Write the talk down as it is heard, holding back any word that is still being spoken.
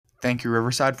Thank you,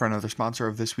 Riverside, for another sponsor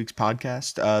of this week's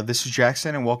podcast. This is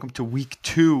Jackson, and welcome to week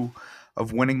 2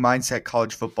 of Winning Mindset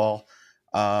College Football.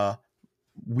 Uh,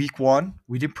 week 1,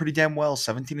 we did pretty damn well,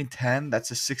 17-10.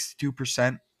 That's a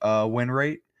 62% win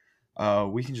rate.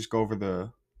 We can just go over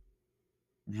the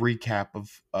recap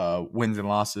of wins and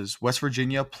losses. West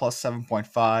Virginia plus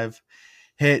 7.5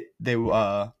 hit. They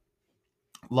lost,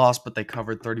 but they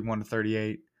covered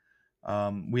 31-38.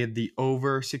 We had the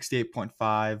over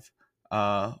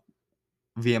 68.5.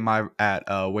 VMI at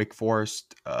Wake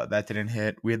Forest. That didn't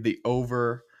hit. We had the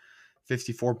over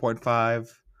 54.5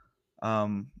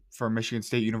 for Michigan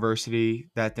State University.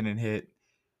 That didn't hit.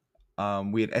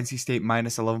 We had NC State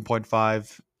minus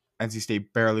 11.5. NC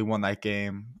State barely won that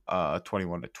game,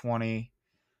 21-20.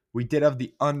 We did have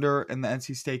the under in the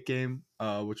NC State game,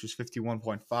 which was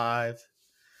 51.5.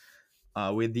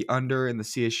 We had the under in the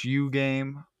CSU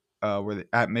game,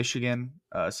 at Michigan,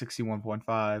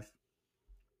 61.5.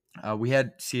 We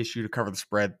had CSU to cover the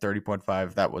spread,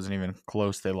 30.5. That wasn't even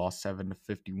close. They lost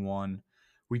 7-51.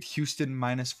 We had Houston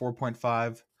minus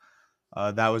 4.5.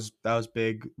 That was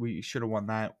big. We should have won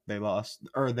that. They won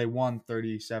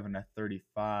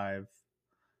 37-35.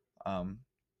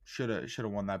 Should have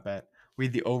won that bet. We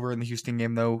had the over in the Houston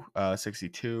game though,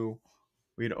 62.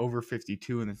 We had over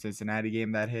 52 in the Cincinnati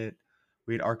game that hit.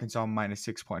 We had Arkansas minus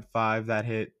 6.5 that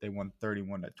hit. They won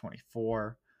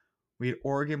 31-24. We had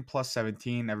Oregon plus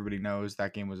 17. Everybody knows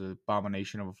that game was an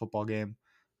abomination of a football game.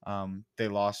 They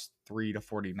lost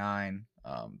 3-49.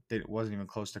 It wasn't even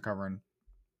close to covering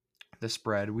the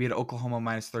spread. We had Oklahoma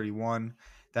minus 31.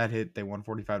 That hit. They won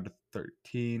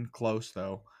 45-13. Close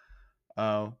though.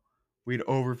 We had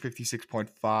over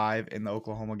 56.5 in the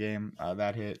Oklahoma game.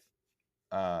 That hit.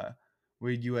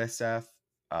 We had USF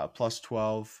plus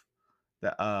 12.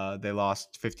 They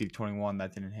lost 50-21.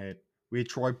 That didn't hit. We had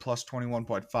Troy plus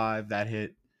 21.5. That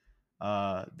hit.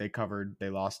 They covered. They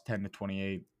lost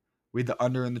 10-28. We had the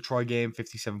under in the Troy game,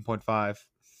 57.5.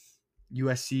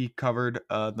 USC covered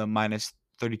the minus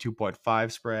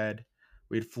 32.5 spread.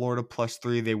 We had Florida plus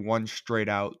 3. They won straight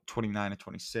out,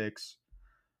 29-26.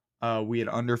 We had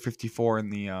under 54 in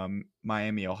the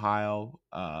Miami, Ohio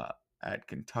at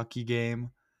Kentucky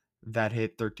game. That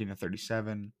hit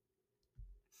 13-37.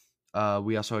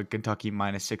 We also had Kentucky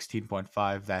minus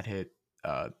 16.5. That hit.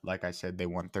 Like I said, they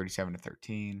won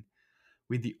 37-13.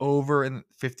 We had the over in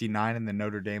 59 in the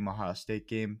Notre Dame Ohio State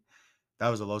game. That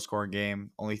was a low scoring game.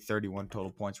 Only 31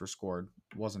 total points were scored.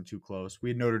 It wasn't too close.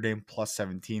 We had Notre Dame plus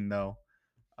 17 though.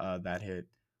 That hit.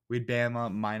 We had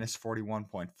Bama minus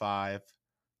 41.5.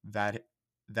 That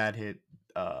hit.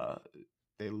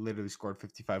 They literally scored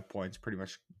 55 points, pretty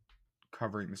much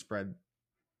covering the spread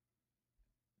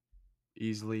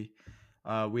easily.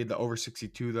 We had the over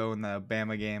 62 though in the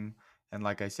Bama game, and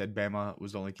like I said, Bama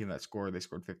was the only team that scored. They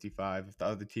scored 55. If the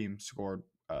other team scored,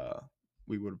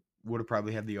 we would have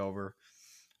probably had the over.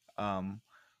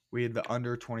 We had the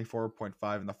under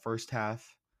 24.5 in the first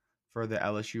half for the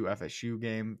LSU FSU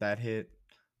game. That hit.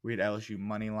 We had LSU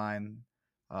money line.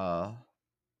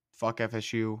 Fuck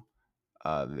FSU.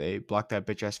 They blocked that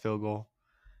bitch ass field goal.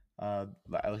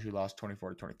 LSU lost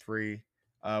 24-23.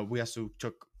 We also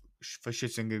took for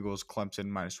shits and giggles Clemson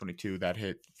minus 22. That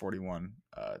hit 41-10.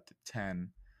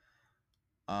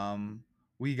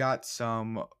 We got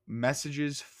some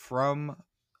messages from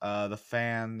the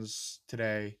fans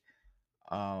today.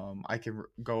 I can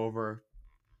go over.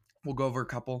 We'll go over a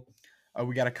couple.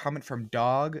 We got a comment from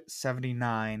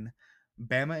Dog79.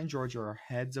 Bama and Georgia are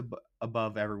heads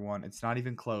above everyone. It's not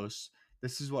even close.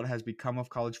 This is what has become of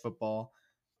college football.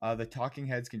 The talking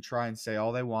heads can try and say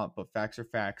all they want, but facts are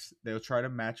facts. They'll try to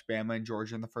match Bama and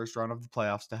Georgia in the first round of the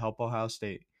playoffs to help Ohio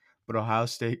State, but Ohio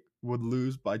State would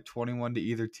lose by 21 to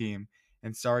either team.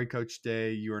 And sorry, Coach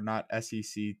Day, you are not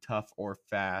SEC tough or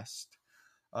fast.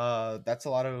 That's a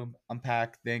lot of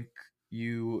unpack. Thank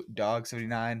you,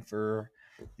 Dog79, for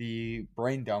the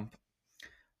brain dump.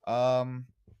 Um,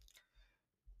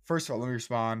 First of all, let me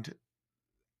respond.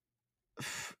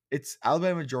 It's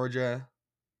Alabama, Georgia,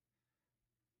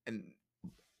 and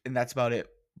that's about it.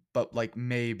 But like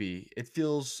maybe it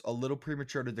feels a little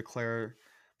premature to declare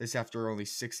this after only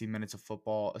 60 minutes of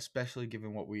football, especially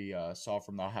given what we saw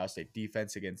from the Ohio State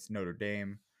defense against Notre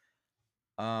Dame.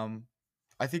 Um,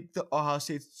 I think the Ohio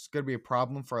State's going to be a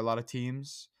problem for a lot of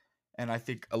teams, and I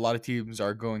think a lot of teams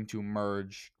are going to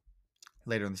emerge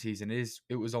later in the season.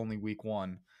 It was only week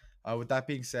 1. With that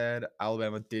being said,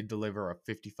 Alabama did deliver a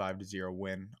 55-0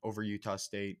 win over Utah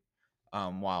State,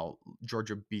 while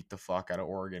Georgia beat the fuck out of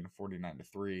Oregon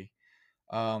 49-3.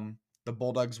 The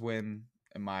Bulldogs win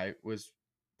was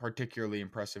particularly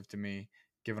impressive to me,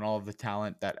 given all of the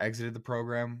talent that exited the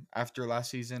program after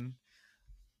last season.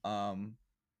 um,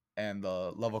 and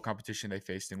the level of competition they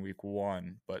faced in week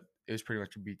one, but it was pretty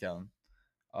much a beatdown.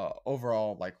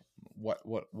 Overall, like what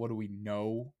do we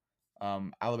know?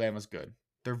 Alabama's good.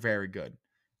 They're very good.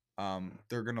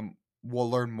 They're gonna we'll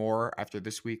learn more after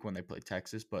this week when they play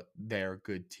Texas, but they're a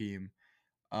good team.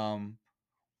 Um,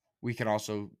 we can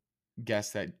also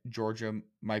guess that Georgia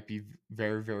might be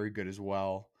very, very good as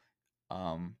well.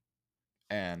 Um,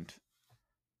 and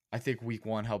I think week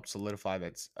one helped solidify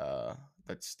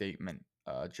that statement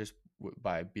just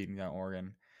by beating down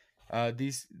Oregon. I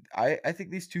think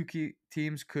these two key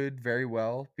teams could very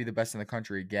well be the best in the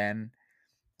country again.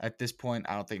 At this point,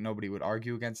 I don't think nobody would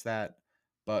argue against that.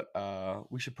 But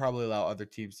we should probably allow other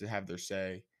teams to have their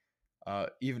say,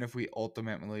 even if we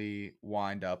ultimately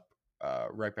wind up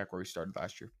right back where we started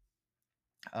last year.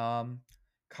 Um,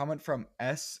 Comment from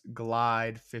S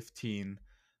Glide 15.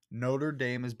 Notre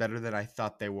Dame is better than I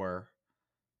thought they were.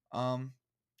 Um,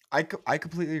 I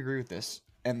completely agree with this,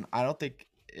 and I don't think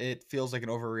it feels like an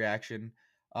overreaction.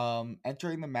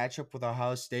 Entering the matchup with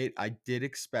Ohio State, I did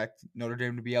expect Notre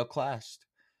Dame to be outclassed.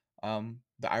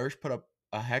 The Irish put up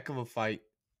a heck of a fight,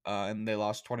 and they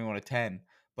lost 21-10.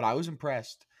 But I was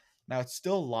impressed. Now it's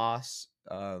still a loss.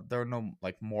 There are no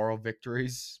like moral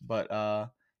victories, but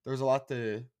there's a lot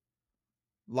to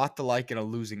like in a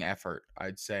losing effort,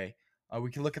 I'd say.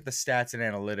 We can look at the stats and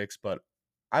analytics, but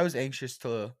I was anxious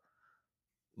to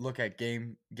look at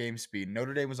game speed.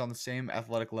 Notre Dame was on the same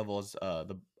athletic level as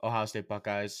the Ohio State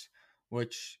Buckeyes,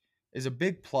 which is a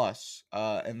big plus.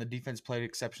 And the defense played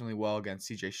exceptionally well against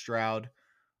C.J. Stroud,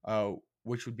 uh,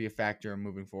 which would be a factor in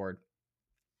moving forward.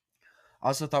 I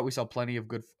also thought we saw plenty of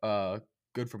good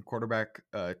from quarterback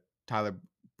Tyler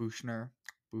Buchner.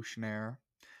 Buchner.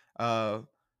 Uh,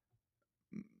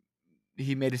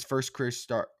 he made his first career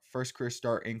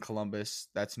start in Columbus.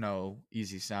 That's no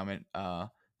easy assignment.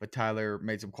 But Tyler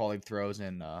made some quality throws,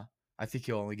 and I think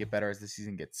he'll only get better as the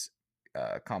season gets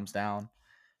calms down.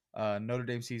 Notre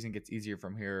Dame season gets easier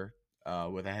from here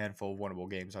with a handful of winnable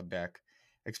games on deck.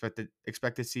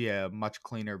 Expect to see a much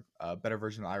cleaner, better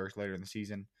version of the Irish later in the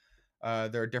season.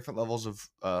 There are different levels of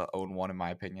 0-1 in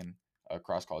my opinion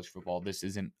across college football. This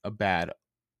isn't a bad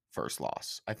first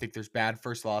loss. I think there's bad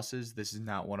first losses. This is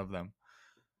not one of them.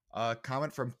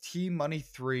 Comment from T Money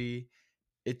 3.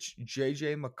 It's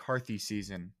JJ McCarthy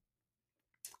season.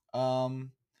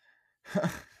 Um,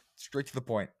 straight to the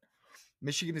point.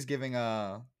 Michigan is giving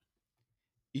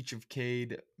each of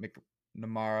Cade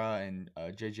McNamara and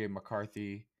JJ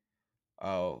McCarthy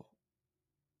uh,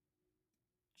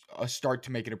 a start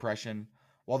to make an impression.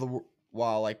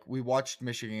 While like we watched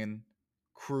Michigan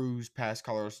cruise past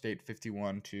Colorado State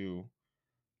 51-7.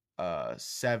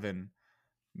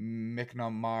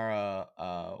 McNamara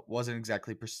wasn't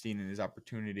exactly pristine in his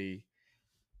opportunity.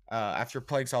 After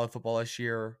playing solid football this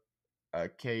year,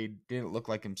 Cade didn't look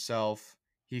like himself.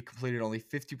 He completed only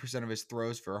 50% of his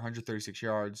throws for 136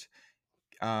 yards.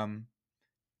 Um,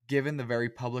 Given the very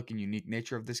public and unique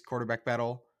nature of this quarterback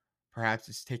battle, perhaps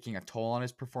it's taking a toll on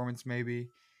his performance, maybe.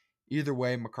 Either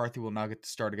way, McCarthy will now get to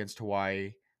start against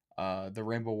Hawaii. The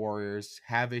Rainbow Warriors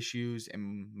have issues,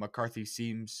 and McCarthy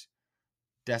seems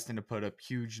destined to put up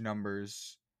huge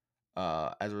numbers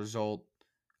as a result.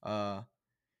 Uh,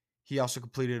 he also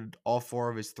completed all four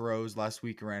of his throws last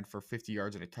week and ran for 50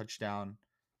 yards and a touchdown.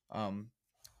 Um,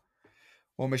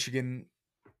 while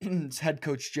Michigan's head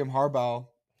coach Jim Harbaugh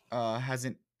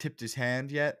hasn't tipped his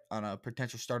hand yet on a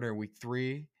potential starter in week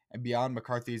 3, and beyond,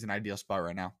 McCarthy is an ideal spot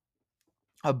right now.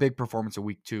 A big performance in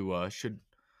week 2 should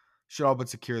all but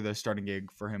secure the starting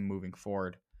gig for him moving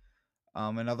forward.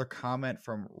 Another comment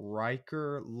from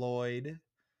Riker Lloyd.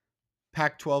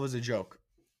 Pac-12 is a joke.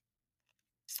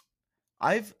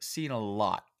 I've seen a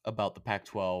lot about the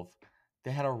Pac-12.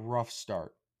 They had a rough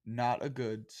start. Not a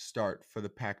good start for the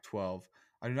Pac-12.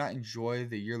 I do not enjoy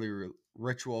the yearly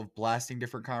ritual of blasting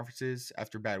different conferences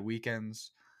after bad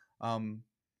weekends. Um,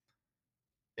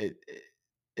 it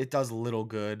it does little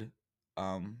good.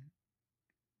 Um,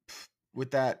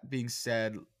 with that being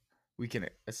said, we can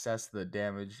assess the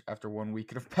damage after 1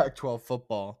 weekend of Pac-12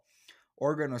 football.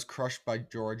 Oregon was crushed by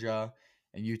Georgia,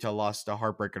 and Utah lost a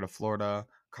heartbreaker to Florida.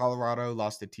 Colorado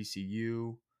lost to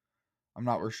TCU. I'm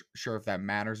not sure if that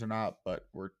matters or not, but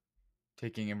we're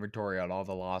taking inventory on all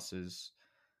the losses.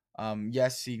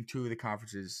 Yes, seeing two of the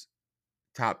conference's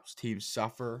top teams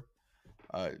suffer,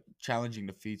 challenging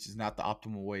defeats is not the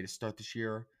optimal way to start this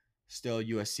year. Still,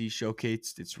 USC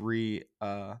showcased its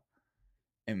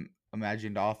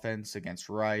imagined offense against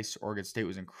Rice. Oregon State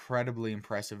was incredibly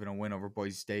impressive in a win over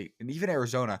Boise State. And even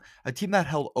Arizona, a team that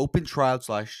held open trials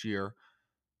last year,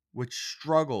 which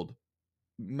struggled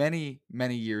many,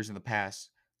 many years in the past,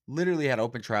 literally had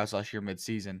open trials last year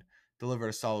midseason, delivered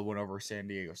a solid win over San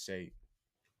Diego State.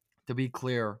 To be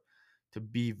clear, to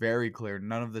be very clear,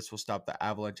 none of this will stop the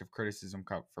avalanche of criticism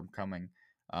from coming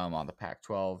on the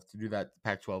Pac-12. To do that, the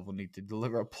Pac-12 will need to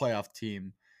deliver a playoff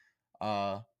team.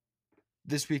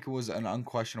 This week was an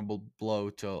unquestionable blow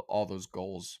to all those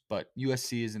goals, but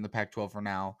USC is in the Pac-12 for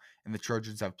now, and the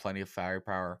Trojans have plenty of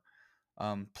firepower.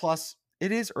 Plus,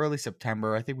 it is early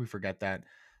September. I think we forget that.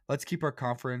 Let's keep our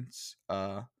conference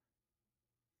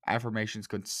affirmations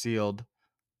concealed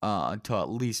until at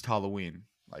least Halloween.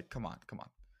 Like, come on, come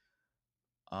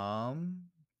on.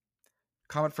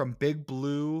 Comment from Big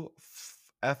Blue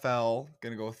FL.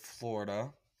 Gonna go with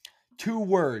Florida. 2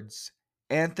 words.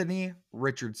 Anthony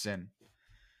Richardson.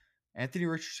 Anthony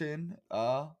Richardson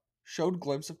showed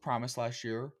glimpse of promise last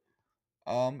year.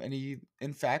 And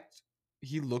in fact,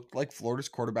 he looked like Florida's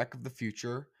quarterback of the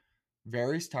future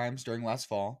various times during last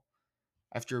fall.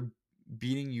 After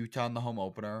beating Utah in the home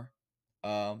opener,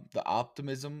 the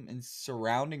optimism in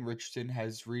surrounding Richardson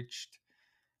has reached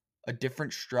a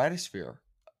different stratosphere.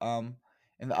 Um,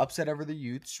 in the upset over the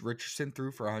Utes, Richardson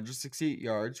threw for 168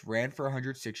 yards, ran for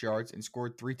 106 yards, and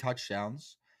scored 3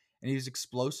 touchdowns. And he was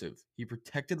explosive. He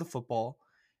protected the football,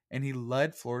 and he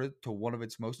led Florida to one of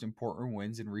its most important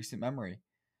wins in recent memory.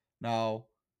 Now,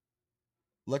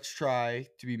 let's try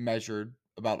to be measured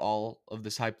about all of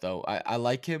this hype, though. I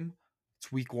like him.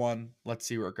 It's week 1. Let's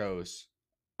see where it goes.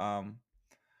 Um,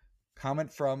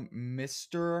 comment from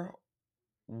Mr.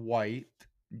 White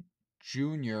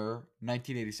Jr.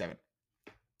 1987.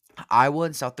 Iowa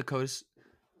and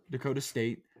Dakota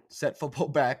State set football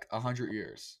back 100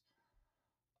 years.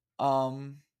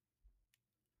 The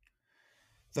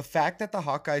fact that the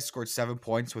Hawkeyes scored 7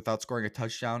 points without scoring a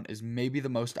touchdown is maybe the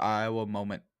most Iowa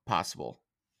moment possible.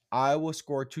 Iowa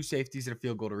scored 2 safeties and a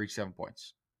field goal to reach 7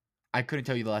 points. I couldn't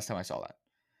tell you the last time I saw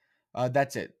that.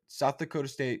 That's it. South Dakota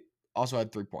State also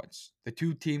had 3 points. The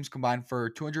two teams combined for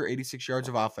 286 yards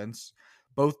of offense.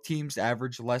 Both teams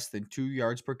averaged less than 2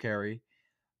 yards per carry.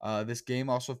 This game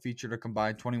also featured a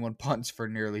combined 21 punts for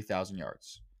nearly 1,000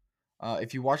 yards.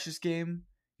 If you watch this game,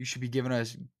 you should be given a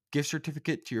gift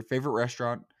certificate to your favorite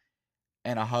restaurant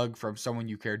and a hug from someone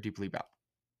you care deeply about.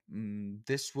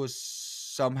 This was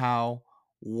somehow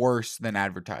worse than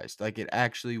advertised. Like, it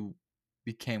actually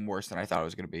became worse than I thought it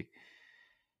was going to be.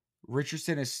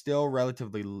 Richardson is still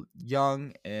relatively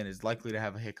young and is likely to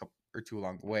have a hiccup or two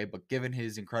along the way, but given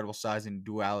his incredible size and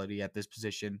duality at this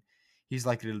position, he's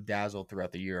likely to dazzle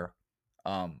throughout the year.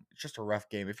 It's just a rough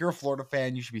game. If you're a Florida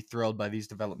fan, you should be thrilled by these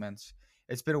developments.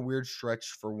 It's been a weird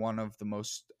stretch for one of the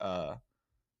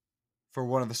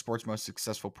sport's most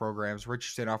successful programs.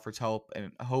 Richardson offers hope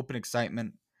and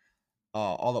excitement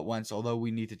all at once. Although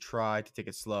we need to try to take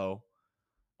it slow.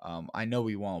 I know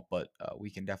we won't, but we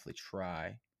can definitely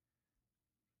try.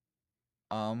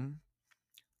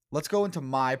 Let's go into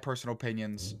my personal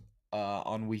opinions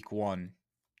on week 1.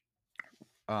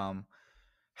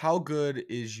 How good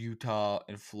is Utah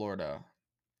and Florida?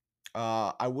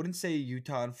 I wouldn't say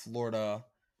Utah and Florida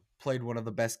played one of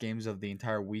the best games of the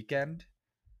entire weekend.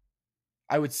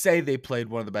 I would say they played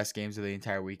one of the best games of the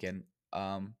entire weekend.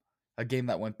 A game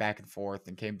that went back and forth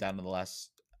and came down to the last,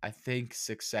 I think,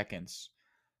 6 seconds.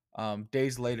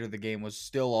 Days later, the game was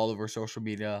still all over social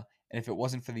media, and if it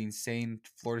wasn't for the insane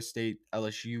Florida State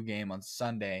LSU game on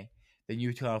Sunday, then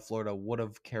Utah and Florida would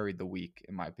have carried the week,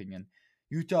 in my opinion.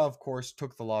 Utah, of course,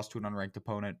 took the loss to an unranked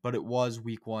opponent, but it was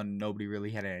week 1. Nobody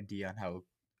really had an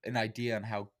idea on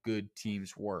how good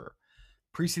teams were.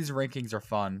 Preseason rankings are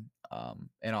fun,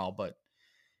 and all, but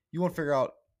you won't figure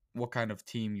out what kind of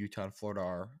team Utah and Florida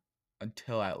are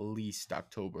until at least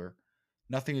October.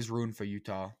 Nothing is ruined for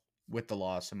Utah with the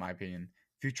loss, in my opinion.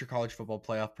 Future college football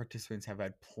playoff participants have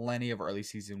had plenty of early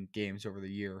season games over the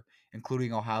year,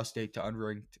 including Ohio State to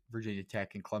unranked Virginia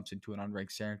Tech and Clemson to an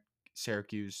unranked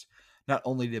Syracuse. Not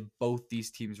only did both these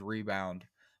teams rebound,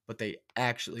 but they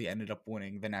actually ended up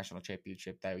winning the national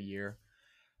championship that year.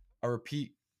 A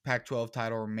repeat Pac-12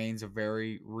 title remains a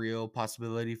very real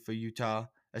possibility for Utah,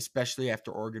 especially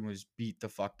after Oregon was beat the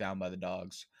fuck down by the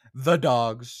Dogs. The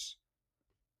Dogs.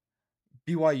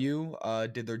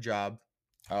 BYU did their job.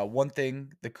 One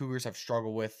thing the Cougars have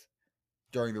struggled with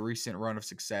during the recent run of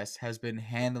success has been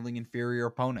handling inferior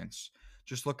opponents.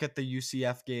 Just look at the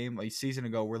UCF game a season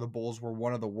ago where the Bulls were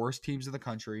one of the worst teams in the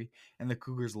country and the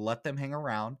Cougars let them hang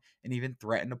around and even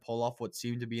threatened to pull off what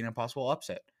seemed to be an impossible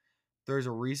upset. There's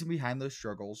a reason behind those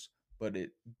struggles, but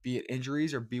be it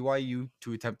injuries or BYU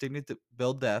to attempting to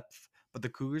build depth, but the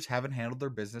Cougars haven't handled their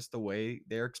business the way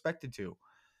they're expected to.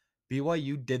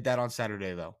 BYU did that on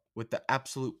Saturday, though, with the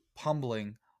absolute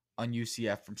pummeling on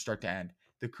UCF from start to end.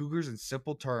 The Cougars, in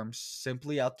simple terms,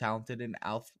 simply out talented and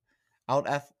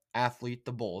athlete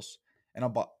the Bulls,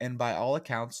 and by all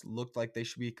accounts, looked like they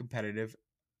should be competitive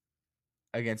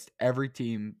against every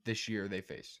team this year they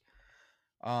face.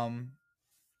 Um,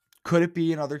 could it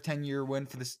be another 10-year win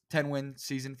for this 10-win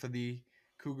season for the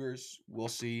Cougars? We'll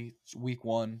see. It's week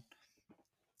 1.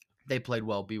 They played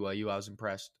well. BYU, I was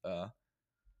impressed.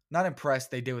 Not impressed.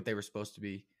 They did what they were supposed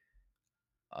to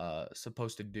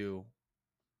do,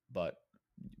 but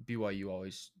BYU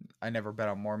always. I never bet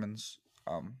on Mormons.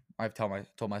 I've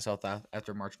told myself that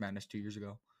after March Madness 2 years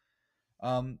ago.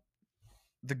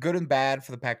 The good and bad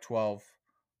for the Pac-12.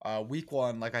 Week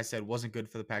 1, like I said, wasn't good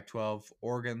for the Pac-12.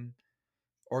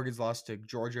 Oregon's lost to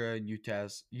Georgia, and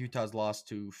Utah's lost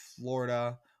to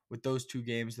Florida. With those 2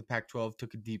 games, the Pac-12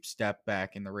 took a deep step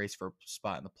back in the race for a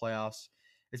spot in the playoffs.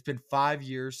 It's been 5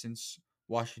 years since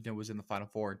Washington was in the Final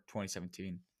Four in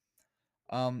 2017.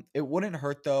 It wouldn't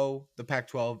hurt though, the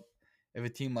Pac-12, if a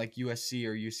team like USC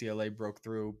or UCLA broke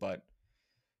through, but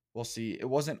we'll see. It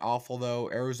wasn't awful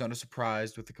though. Arizona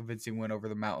surprised with a convincing win over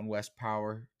the Mountain West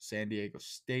power San Diego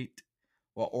State,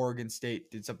 while Oregon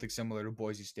State did something similar to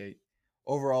Boise State.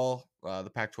 Overall, the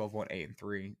Pac-12 won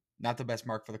 8-3. Not the best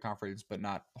mark for the conference, but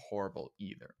not horrible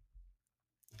either.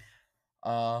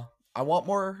 I want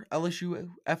more LSU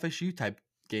FSU type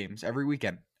games every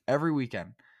weekend. Every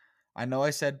weekend. I know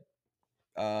I said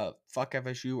fuck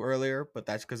FSU earlier, but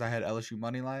that's because I had LSU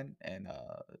money line and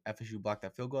FSU blocked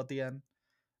that field goal at the end.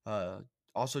 Uh,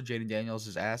 Also, Jaden Daniels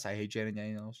is ass. I hate Jaden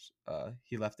Daniels.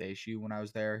 He left ASU when I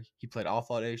was there. He played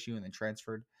awful at ASU and then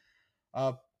transferred.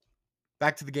 Uh,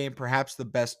 Back to the game. Perhaps the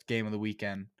best game of the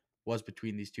weekend was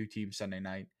between these two teams Sunday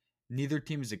night. Neither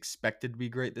team is expected to be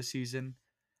great this season.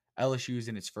 LSU is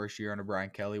in its first year under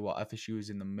Brian Kelly, while FSU is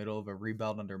in the middle of a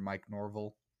rebuild under Mike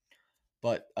Norvell.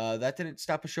 But that didn't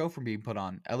stop a show from being put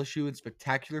on. LSU, in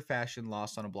spectacular fashion,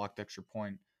 lost on a blocked extra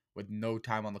point with no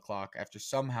time on the clock after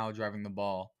somehow driving the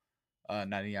ball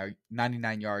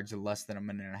 99 yards in less than a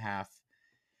minute and a half.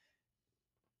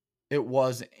 It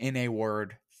was, in a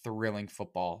word, thrilling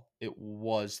football. It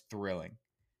was thrilling.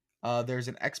 There's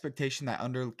an expectation that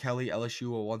under Kelly, LSU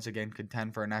will once again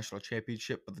contend for a national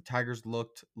championship, but the Tigers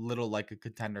looked little like a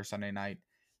contender Sunday night.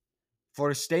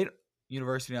 Florida State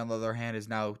University, on the other hand, is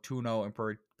now 2-0 and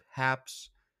perhaps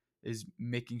is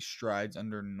making strides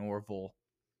under Norvell.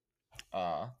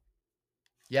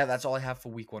 Yeah, that's all I have for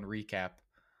week 1 recap.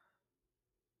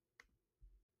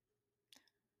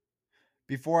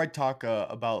 Before I talk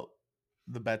about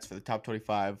the bets for the top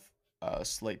 25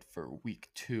 slate for week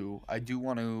 2, I do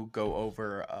want to go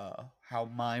over how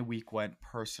my week went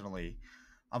personally.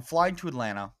 I'm flying to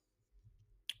Atlanta,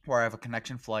 where I have a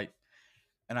connection flight,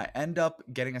 and I end up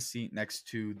getting a seat next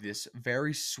to this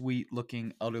very sweet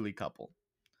looking elderly couple.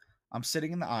 I'm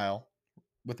sitting in the aisle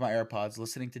with my AirPods,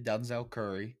 listening to Denzel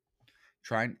Curry,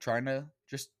 trying to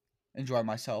just enjoy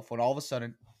myself. When all of a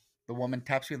sudden, the woman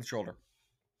taps me on the shoulder,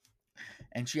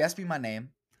 and she asks me my name.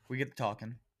 We get to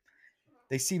talking.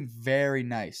 They seem very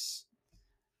nice.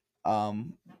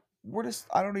 We're just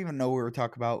I don't even know what we were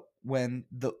talking about when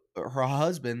her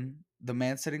husband, the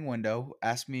man sitting window,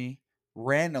 asked me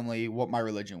randomly what my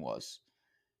religion was.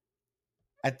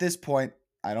 At this point,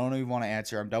 I don't even want to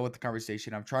answer. I'm done with the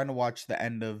conversation. I'm trying to watch the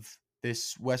end of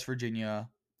this West Virginia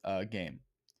game.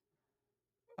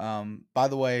 By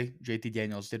the way, JT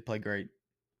Daniels did play great.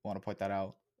 Want to point that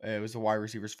out. It was the wide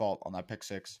receiver's fault on that pick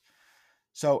 6.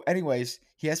 So, anyways,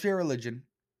 he asked me a religion,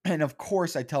 and of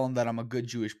course, I tell him that I'm a good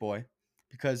Jewish boy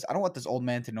because I don't want this old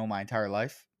man to know my entire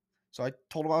life. So I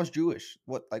told him I was Jewish.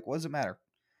 What does it matter?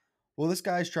 Well, this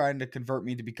guy's trying to convert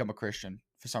me to become a Christian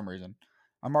for some reason.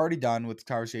 I'm already done with the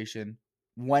conversation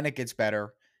when it gets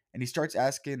better, and he starts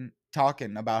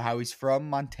talking about how he's from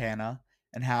Montana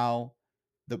and how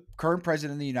the current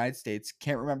president of the United States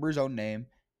can't remember his own name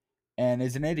and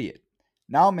is an idiot.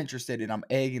 Now I'm interested and I'm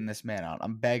egging this man out.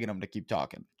 I'm begging him to keep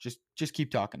talking. Just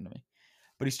keep talking to me.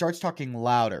 But he starts talking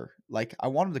louder. Like I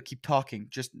want him to keep talking,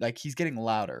 just like he's getting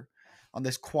louder on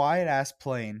this quiet ass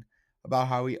plane about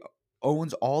how he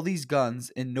owns all these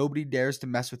guns and nobody dares to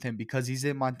mess with him because he's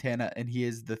in Montana and he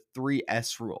is the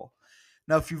 3S rule.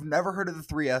 Now, if you've never heard of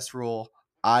the 3S rule,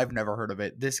 I've never heard of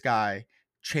it. This guy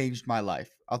changed my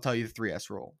life. I'll tell you the 3S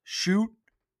rule. Shoot,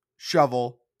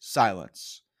 shovel,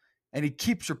 silence. And he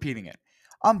keeps repeating it.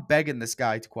 I'm begging this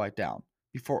guy to quiet down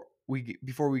before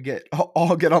we get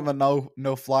all get on the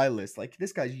no fly list. Like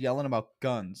this guy's yelling about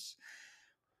guns.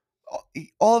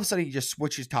 All of a sudden he just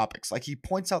switches topics. Like he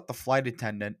points out the flight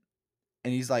attendant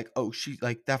and he's like, "Oh, she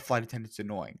like that flight attendant's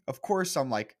annoying." Of course,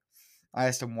 I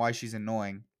asked him why she's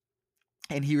annoying,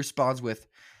 and he responds with,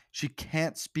 "She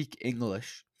can't speak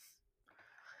English."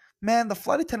 Man, the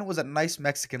flight attendant was a nice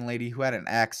Mexican lady who had an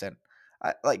accent.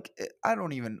 I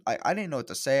didn't know what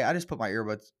to say. I just put my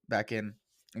earbuds back in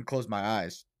and closed my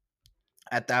eyes.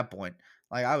 At that point,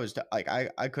 like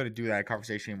I couldn't do that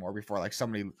conversation anymore before like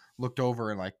somebody looked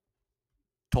over and like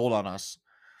told on us.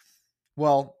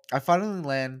 Well, I finally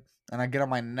land and I get on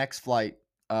my next flight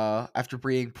after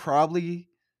being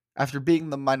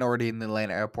the minority in the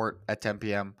Atlanta airport at 10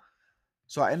 p.m.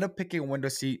 So I end up picking a window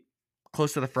seat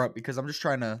close to the front because I'm just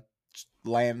trying to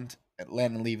land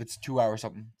and leave. It's a 2 hour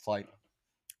something flight.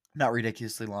 Not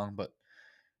ridiculously long, but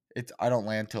it's I don't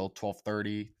land till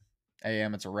 12:30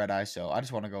 a.m. It's a red eye, so I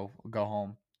just want to go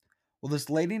home. Well, this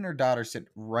lady and her daughter sit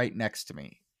right next to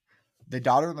me. The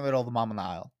daughter in the middle, the mom in the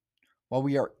aisle. While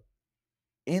we are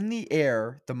in the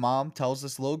air, the mom tells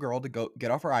this little girl to go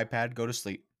get off her iPad, go to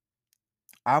sleep.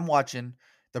 I'm watching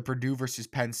the Purdue versus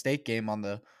Penn State game on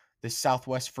the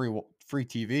Southwest free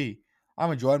TV.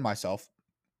 I'm enjoying myself.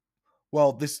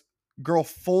 Well, this girl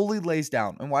fully lays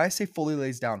down, and why I say fully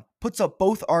lays down, puts up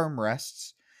both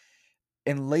armrests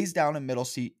and lays down in middle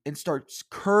seat and starts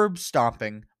curb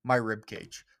stomping my rib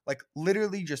cage. Like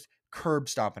literally just curb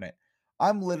stomping it.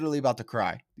 I'm literally about to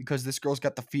cry because this girl's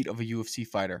got the feet of a UFC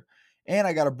fighter. And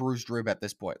I got a bruised rib at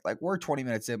this point. Like we're 20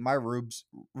 minutes in, my ribs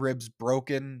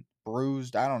broken,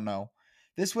 bruised, I don't know.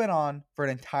 This went on for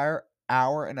an entire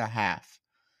hour and a half.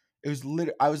 I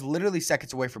was literally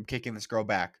seconds away from kicking this girl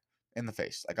back in the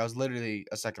face. Like I was literally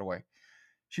a second away.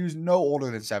 She was no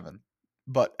older than 7.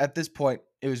 But at this point,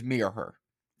 it was me or her.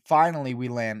 Finally, we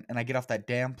land, and I get off that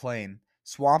damn plane,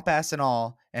 swamp ass and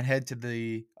all, and head to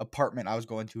the apartment I was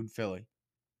going to in Philly.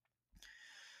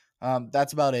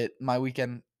 That's about it. My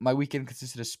weekend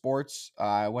consisted of sports.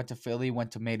 I went to Philly,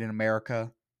 went to Made in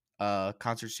America,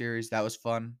 concert series. That was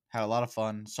fun. Had a lot of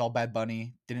fun. Saw Bad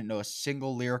Bunny. Didn't know a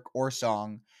single lyric or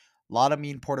song. A lot of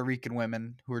mean Puerto Rican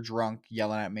women who were drunk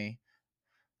yelling at me.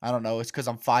 I don't know. It's because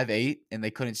I'm 5'8" and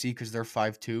they couldn't see because they're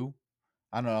 5'2".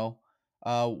 I don't know.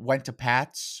 Went to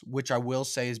Pat's, which I will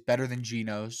say is better than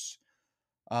Geno's.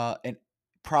 And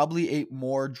probably ate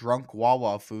more drunk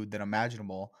Wawa food than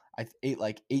imaginable. I ate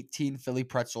like 18 Philly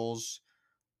pretzels,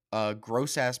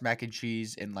 gross ass mac and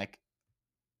cheese, and like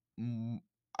mm,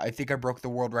 I think I broke the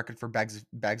world record for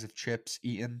bags of chips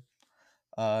eaten.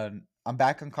 Uh, I'm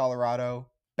back in Colorado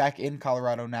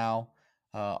now.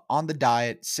 On the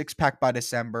diet, 6 pack by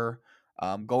December.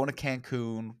 Going to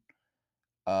Cancun.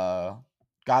 Uh,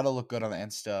 Gotta look good on the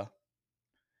Insta.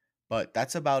 But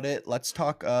that's about it. Let's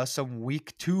talk some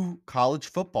week 2 college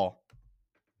football.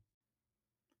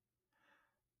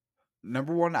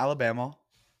 Number 1 Alabama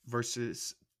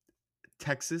versus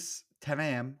Texas, 10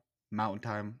 a.m. Mountain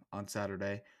Time on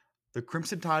Saturday. The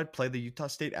Crimson Tide play the Utah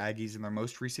State Aggies in their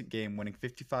most recent game, winning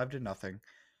 55 to nothing.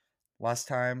 Last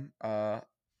time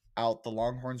out, the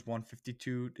Longhorns won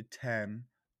 52 to 10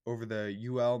 over the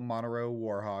UL Monroe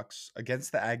Warhawks.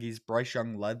 Against the Aggies, Bryce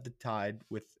Young led the Tide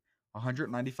with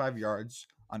 195 yards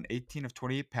on 18 of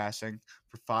 28 passing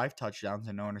for 5 touchdowns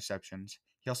and no interceptions.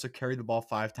 He also carried the ball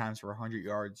 5 times for 100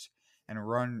 yards and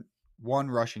run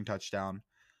one rushing touchdown.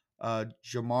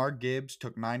 Jamar Gibbs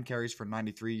took 9 carries for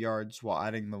 93 yards while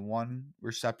adding the 1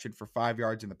 reception for 5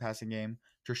 yards in the passing game.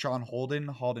 Tershawn Holden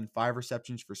hauled in 5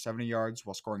 receptions for 70 yards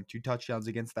while scoring 2 touchdowns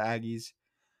against the Aggies.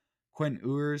 Quinn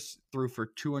Ewers threw for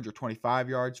 225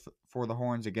 yards for the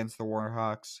Horns against the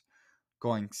Warhawks,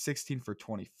 going 16 for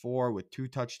 24 with 2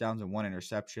 touchdowns and 1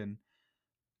 interception.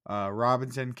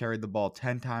 Robinson carried the ball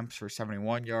 10 times for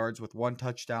 71 yards with 1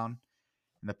 touchdown.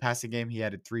 In the passing game, he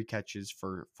added 3 catches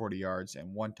for 40 yards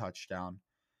and 1 touchdown.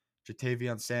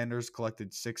 Jatavion Sanders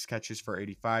collected 6 catches for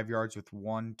 85 yards with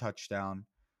 1 touchdown.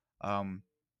 Um,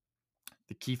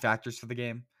 the key factors for the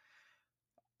game.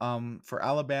 For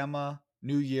Alabama,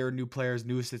 new year, new players,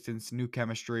 new assistants, new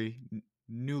chemistry,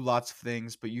 new lots of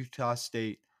things, but Utah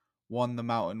State won the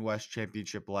Mountain West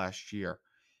Championship last year.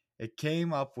 It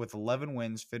came up with 11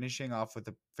 wins, finishing off with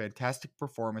a fantastic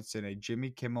performance in a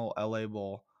Jimmy Kimmel LA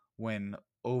Bowl win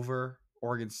over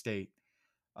Oregon State.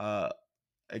 A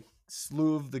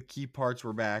slew of the key parts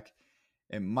were back.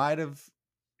 It might have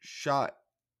shot.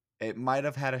 It might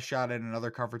have had a shot at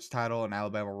another conference title, and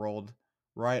Alabama rolled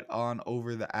right on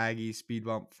over the Aggies speed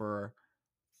bump for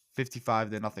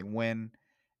 55 to nothing win,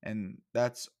 and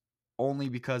that's only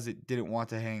because it didn't want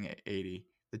to hang at 80.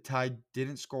 The Tide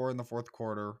didn't score in the fourth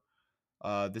quarter.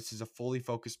 This is a fully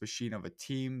focused machine of a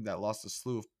team that lost a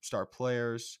slew of star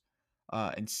players,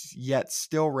 and yet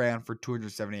still ran for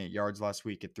 278 yards last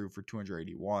week. It threw for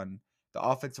 281. The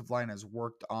offensive line has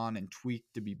worked on and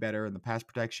tweaked to be better in the pass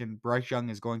protection. Bryce Young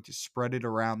is going to spread it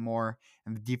around more,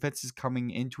 and the defense is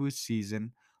coming into his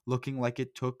season looking like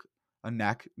it took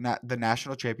the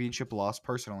national championship loss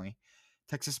personally.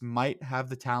 Texas might have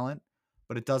the talent,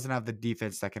 but it doesn't have the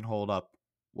defense that can hold up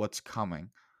what's coming.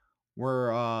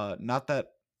 We're not that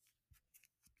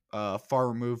far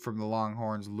removed from the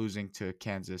Longhorns losing to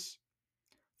Kansas.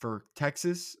 For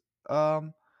Texas,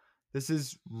 um, this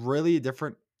is really a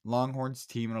different Longhorns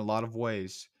team in a lot of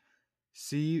ways.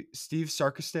 See, Steve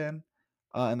Sarkistan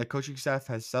and the coaching staff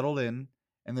has settled in,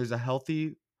 and there's a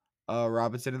healthy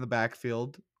Robinson in the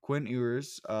backfield. Quinn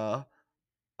Ewers, at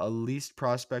least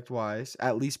prospect wise,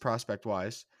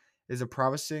 is a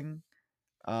promising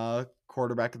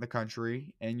quarterback in the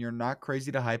country, and you're not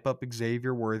crazy to hype up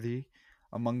Xavier Worthy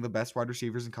among the best wide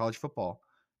receivers in college football.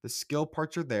 The skill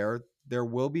parts are there. There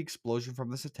will be explosion from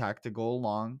this attack to go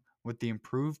along with the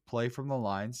improved play from the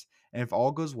lines, and if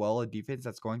all goes well, a defense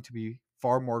that's going to be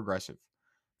far more aggressive.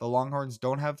 The Longhorns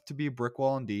don't have to be a brick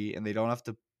wall in D, and they don't have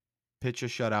to pitch a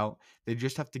shutout. They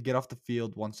just have to get off the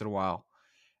field once in a while.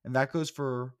 And that goes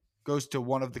to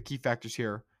one of the key factors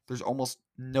here. There's almost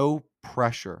no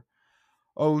pressure.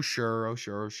 Oh sure, oh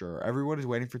sure, oh sure. Everyone is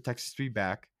waiting for Texas to be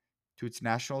back to its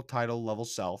national title level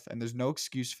self, and there's no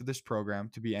excuse for this program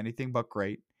to be anything but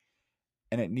great.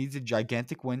 And it needs a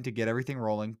gigantic win to get everything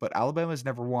rolling, but Alabama's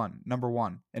never won, number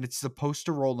one, and it's supposed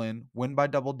to roll in, win by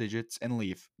double digits, and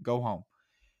leave. Go home.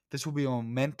 This will be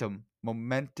a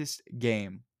momentous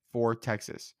game for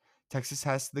Texas. Texas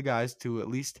has the guys to at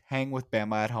least hang with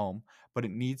Bama at home, but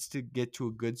it needs to get to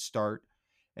a good start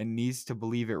and needs to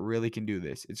believe it really can do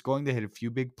this. It's going to hit a few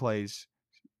big plays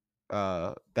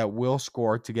that will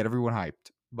score to get everyone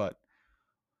hyped. But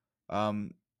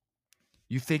um,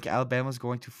 you think Alabama's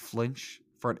going to flinch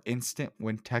for an instant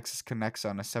when Texas connects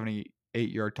on a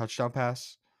 78-yard touchdown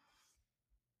pass?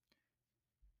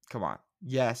 Come on.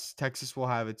 Yes, Texas will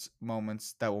have its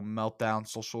moments that will melt down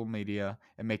social media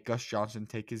and make Gus Johnson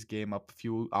take his game up a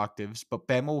few octaves, but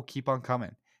Bama will keep on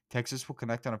coming. Texas will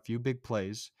connect on a few big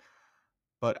plays,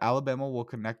 but Alabama will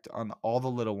connect on all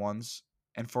the little ones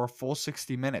and for a full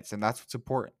 60 minutes, and that's what's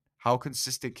important. How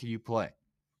consistent can you play?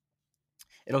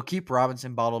 It'll keep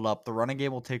Robinson bottled up. The running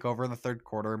game will take over in the third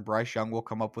quarter, and Bryce Young will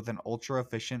come up with an ultra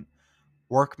efficient,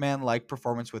 workman like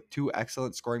performance with two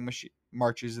excellent scoring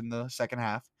marches in the second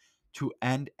half to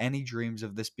end any dreams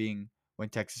of this being when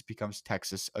Texas becomes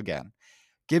Texas again.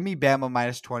 Give me Bama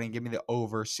minus 20. Give me the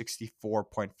over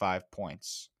 64.5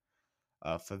 points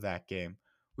for that game.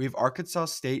 We have Arkansas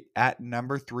State at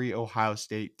number 3 Ohio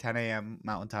State, 10 a.m.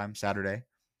 Mountain Time Saturday.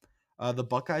 The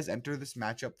Buckeyes enter this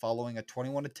matchup following a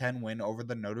 21-10 win over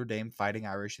the Notre Dame Fighting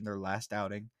Irish in their last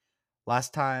outing.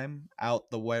 Last time out,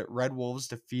 the Red Wolves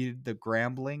defeated the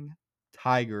Grambling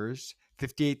Tigers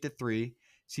 58-3.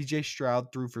 CJ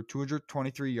Stroud threw for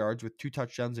 223 yards with 2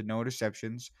 touchdowns and no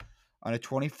interceptions on a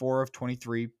 24 of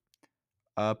 23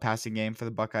 passing game for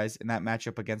the Buckeyes in that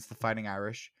matchup against the Fighting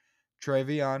Irish.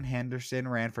 Travion Henderson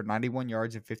ran for 91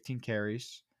 yards and 15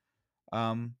 carries.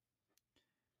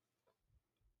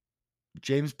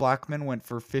 James Blackman went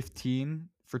for 15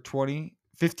 for 20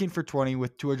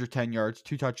 with 210 yards,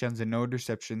 2 touchdowns, and no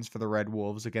interceptions for the Red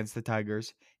Wolves against the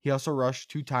Tigers. He also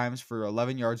rushed 2 times for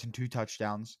 11 yards and 2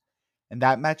 touchdowns. In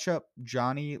that matchup,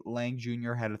 Johnny Lang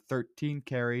Jr. had a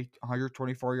 13-carry,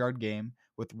 124-yard game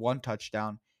with 1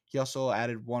 touchdown. He also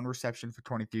added 1 reception for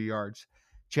 23 yards.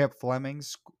 Champ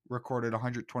Flemings recorded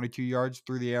 122 yards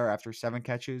through the air after 7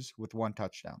 catches with 1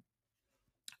 touchdown.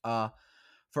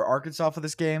 For Arkansas for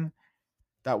this game,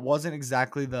 that wasn't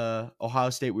exactly the Ohio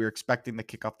State we were expecting to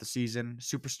kick off the season.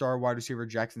 Superstar wide receiver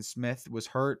Jackson Smith was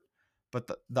hurt, but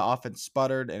the offense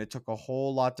sputtered, and it took a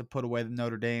whole lot to put away the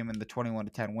Notre Dame in the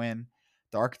 21-10 win.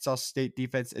 The Arkansas State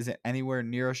defense isn't anywhere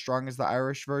near as strong as the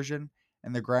Irish version,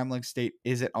 and the Grambling State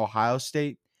isn't Ohio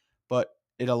State, but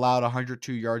it allowed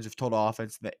 102 yards of total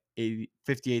offense in the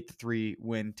 58-3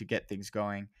 win to get things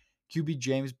going. QB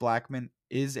James Blackman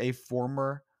is a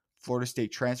former Florida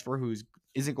State transfer who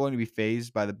isn't going to be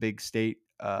phased by the big state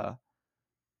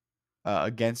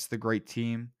against the great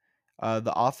team.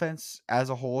 The offense as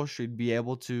a whole should be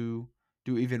able to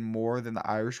do even more than the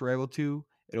Irish were able to.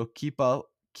 It'll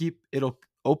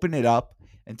open it up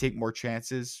and take more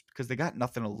chances because they got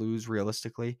nothing to lose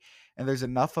realistically. And there's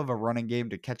enough of a running game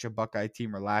to catch a Buckeye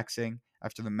team relaxing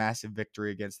after the massive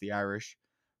victory against the Irish.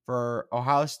 For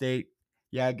Ohio State,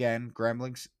 yeah, again,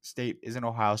 Grambling State isn't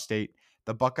Ohio State.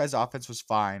 The Buckeyes offense was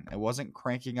fine. It wasn't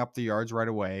cranking up the yards right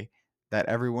away that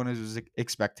everyone was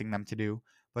expecting them to do.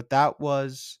 But that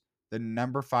was the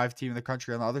number 5 team in the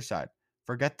country on the other side.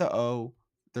 Forget the O.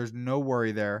 There's no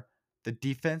worry there. The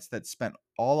defense that spent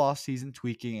all offseason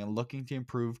tweaking and looking to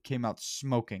improve came out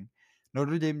smoking.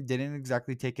 Notre Dame didn't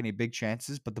exactly take any big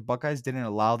chances, but the Buckeyes didn't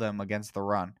allow them against the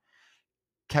run.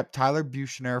 kept Tyler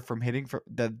Buchner from hitting for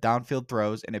the downfield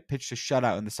throws, and it pitched a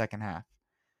shutout in the second half.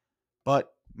 But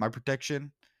my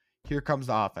prediction, here comes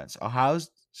the offense. Ohio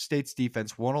State's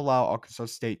defense won't allow Arkansas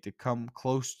State to come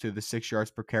close to the 6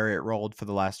 yards per carry it rolled for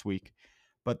the last week.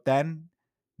 But then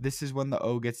this is when the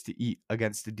O gets to eat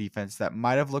against the defense that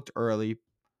might have looked good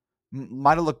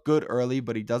early,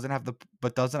 but doesn't have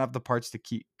the parts to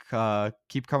keep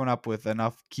coming up with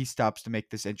enough key stops to make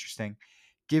this interesting.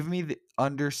 Give me the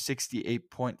under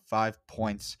 68.5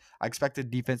 points. I expect the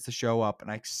defense to show up,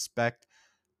 and I expect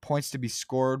points to be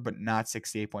scored, but not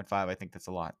 68.5. I think that's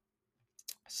a lot.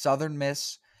 Southern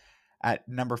Miss at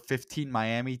number 15,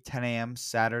 Miami, 10 a.m.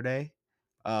 Saturday,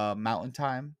 Mountain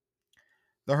Time.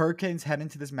 The Hurricanes head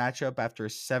into this matchup after a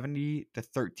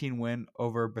 70-13 win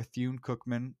over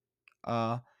Bethune-Cookman.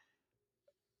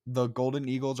 The Golden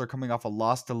Eagles are coming off a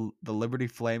loss to the Liberty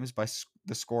Flames by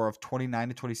the score of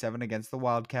 29-27 against the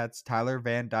Wildcats. Tyler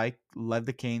Van Dyke led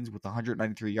the Canes with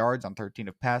 193 yards on 13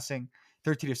 of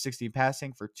 16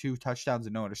 passing for 2 touchdowns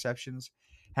and no interceptions.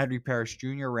 Henry Parrish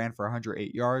Jr. ran for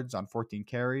 108 yards on 14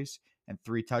 carries and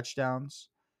 3 touchdowns,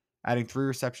 adding 3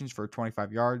 receptions for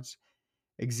 25 yards.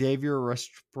 Xavier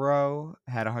Restrepo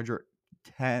had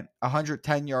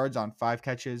 110 yards on 5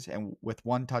 catches and with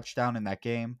 1 touchdown in that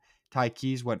game. Ty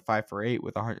Keys went 5 for 8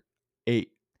 with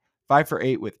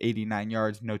 89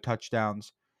 yards, no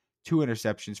touchdowns, 2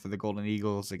 interceptions for the Golden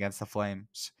Eagles against the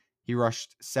Flames. He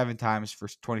rushed 7 times for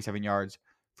 27 yards.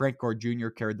 Frank Gore Jr.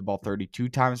 carried the ball 32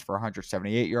 times for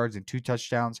 178 yards and 2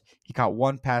 touchdowns. He caught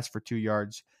 1 pass for 2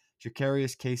 yards.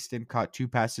 Jacarius Caiston caught 2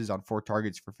 passes on 4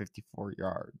 targets for 54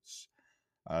 yards,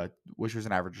 which was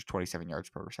an average of 27 yards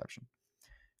per reception.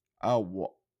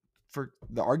 For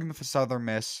the argument for Southern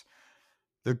Miss,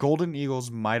 the Golden Eagles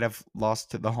might have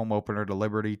lost to the home opener to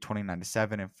Liberty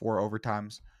 29-7 in 4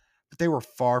 overtimes, but they were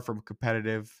far from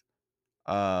competitive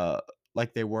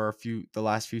like they were the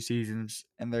last few seasons,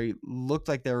 and they looked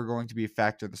like they were going to be a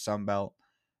factor in the Sun Belt.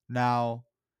 Now,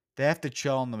 they have to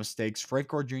chill on the mistakes. Frank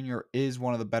Gore Jr. is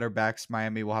one of the better backs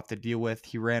Miami will have to deal with.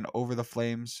 He ran over the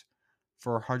Flames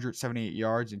for 178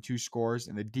 yards and 2 scores,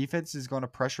 and the defense is going to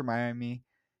pressure Miami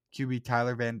QB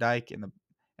Tyler Van Dyke and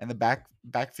the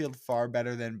backfield far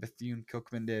better than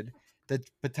Bethune-Cookman did. The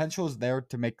potential is there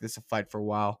to make this a fight for a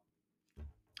while.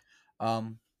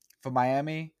 For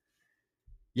Miami,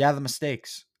 the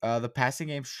mistakes. The passing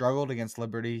game struggled against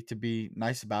Liberty, to be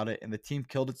nice about it, and the team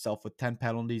killed itself with 10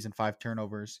 penalties and 5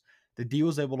 turnovers. The D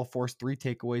was able to force 3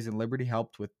 takeaways, and Liberty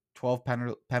helped with 12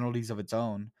 penalties of its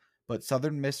own. But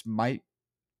Southern Miss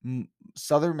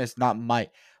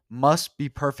must be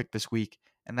perfect this week,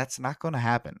 and that's not going to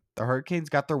happen. The Hurricanes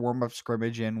got their warm-up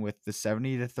scrimmage in with the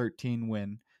 70-13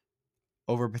 win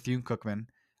over Bethune-Cookman.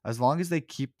 As long as they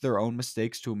keep their own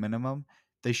mistakes to a minimum,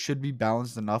 they should be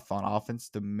balanced enough on offense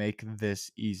to make this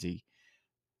easy.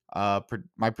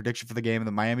 My prediction for the game,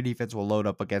 the Miami defense will load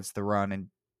up against the run and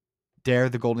dare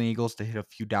the Golden Eagles to hit a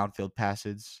few downfield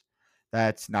passes.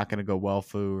 That's not going to go well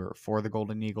for the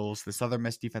Golden Eagles. The Southern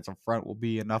Miss defensive front will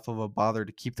be enough of a bother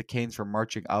to keep the Canes from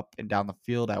marching up and down the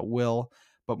field at will,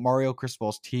 but Mario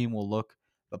Cristobal's team will look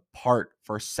the part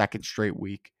for a second straight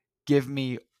week. Give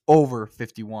me over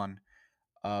 51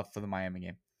 for the Miami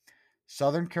game.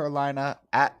 Southern Carolina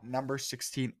at number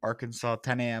 16, Arkansas,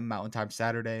 10 a.m. Mountain Time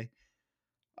Saturday.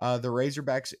 The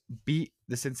Razorbacks beat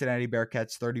the Cincinnati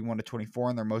Bearcats 31-24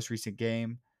 in their most recent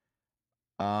game.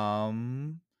 It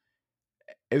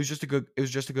was just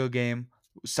a good game.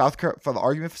 For the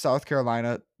argument for South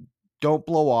Carolina, don't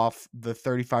blow off the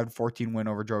 35-14 win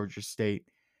over Georgia State.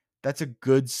 That's a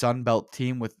good Sun Belt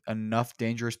team with enough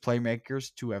dangerous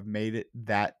playmakers to have made it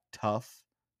that tough,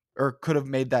 or could have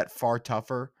made that far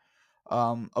tougher.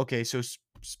 Okay, so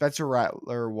Spencer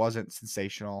Rattler wasn't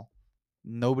sensational.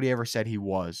 Nobody ever said he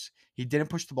was. He didn't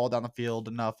push the ball down the field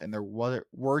enough, and there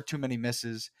were too many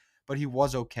misses, but he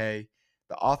was okay.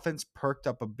 The offense perked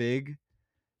up big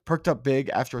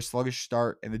after a sluggish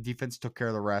start, and the defense took care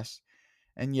of the rest.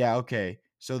 And okay,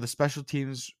 so the special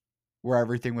teams were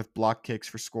everything with block kicks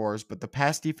for scores, but the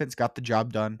pass defense got the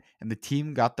job done, and the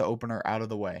team got the opener out of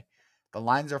the way. The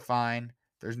lines are fine.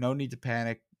 There's no need to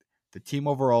panic. The team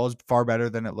overall is far better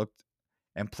than it looked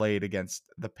and played against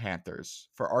the Panthers.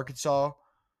 For Arkansas,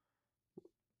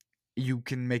 you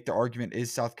can make the argument,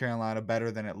 is South Carolina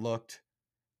better than it looked?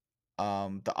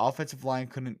 The offensive line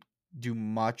couldn't do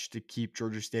much to keep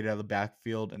Georgia State out of the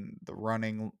backfield, and the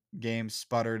running game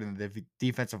sputtered, and the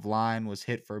defensive line was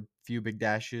hit for a few big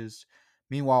dashes.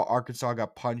 Meanwhile, Arkansas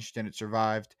got punched and it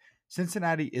survived.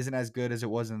 Cincinnati isn't as good as it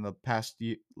was in the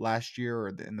last year or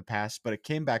in the past, but it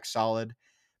came back solid,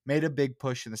 made a big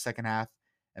push in the second half,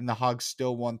 and the Hogs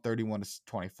still won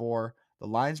 31-24. The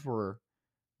lines were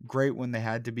great when they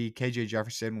had to be. KJ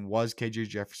Jefferson was KJ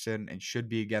Jefferson and should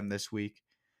be again this week.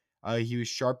 He was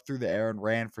sharp through the air and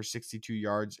ran for 62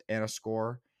 yards and a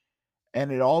score.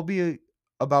 And it all be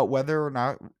about whether or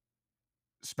not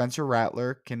Spencer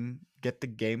Rattler can get the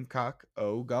Gamecock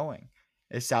O going.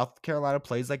 If South Carolina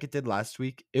plays like it did last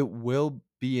week, it will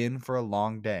be in for a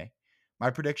long day. My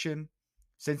prediction: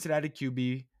 Cincinnati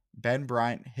QB Ben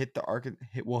Bryant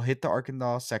will hit the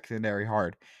Arkansas secondary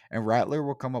hard, and Rattler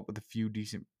will come up with a few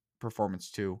decent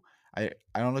performance too. I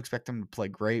don't expect him to play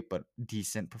great, but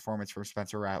decent performance from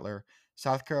Spencer Rattler.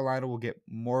 South Carolina will get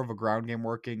more of a ground game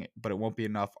working, but it won't be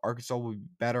enough. Arkansas will be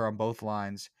better on both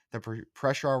lines. The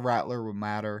pressure on Rattler will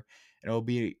matter, and it will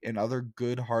be another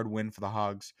good hard win for the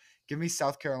Hogs. Give me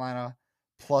South Carolina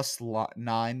plus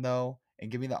 9 though,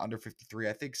 and give me the under 53.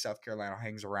 I think South Carolina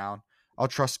hangs around. I'll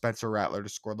trust Spencer Rattler to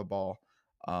score the ball.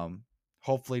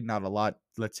 Hopefully not a lot.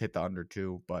 Let's hit the under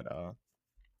 2, but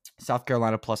South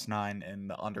Carolina plus 9 and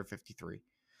the under 53.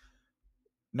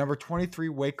 Number 23,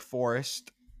 Wake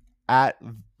Forest at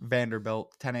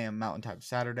Vanderbilt, 10 a.m. Mountain Time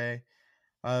Saturday.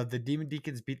 The Demon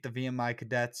Deacons beat the VMI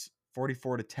Cadets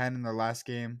 44-10 in their last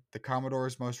game. The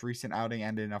Commodores' most recent outing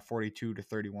ended in a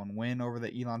 42-31 win over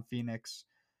the Elon Phoenix.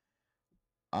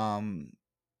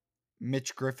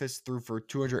 Mitch Griffiths threw for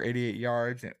 288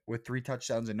 yards with 3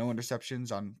 touchdowns and no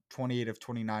interceptions on 28 of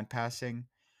 29 passing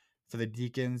for the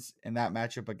Deacons in that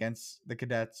matchup against the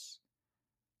Cadets.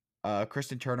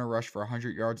 Kristen Turner rushed for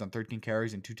 100 yards on 13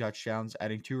 carries and 2 touchdowns,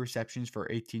 adding 2 receptions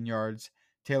for 18 yards.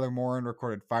 Taylor Morin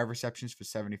recorded 5 receptions for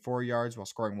 74 yards while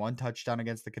scoring 1 touchdown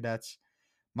against the Cadets.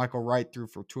 Michael Wright threw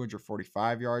for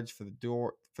 245 yards for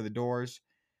the Doors.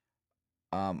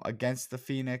 Against the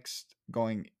Phoenix,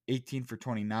 going 18 for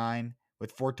 29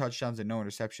 with 4 touchdowns and no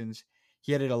interceptions.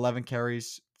 He had 11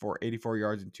 carries for 84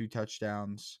 yards and 2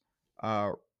 touchdowns.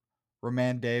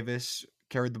 Roman Davis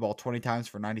carried the ball 20 times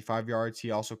for 95 yards.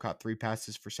 He also caught 3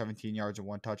 passes for 17 yards and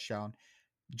 1 touchdown.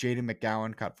 Jaden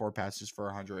McGowan caught 4 passes for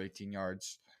 118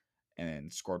 yards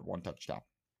and scored 1 touchdown.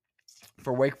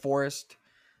 For Wake Forest,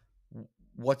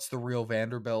 what's the real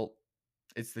Vanderbilt?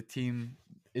 It's the team.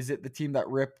 Is it the team that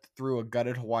ripped through a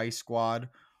gutted Hawaii squad,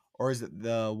 or is it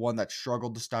the one that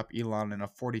struggled to stop Elon in a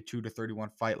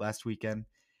 42-31 fight last weekend?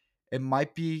 It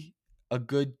might be a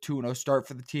good 2-0 start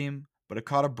for the team, but it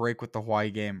caught a break with the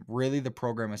Hawaii game. Really, the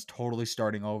program is totally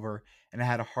starting over, and it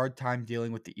had a hard time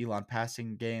dealing with the Elon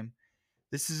passing game.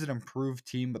 This is an improved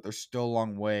team, but there's still a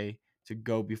long way to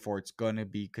go before it's going to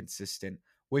be consistent.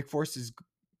 Wake Forest has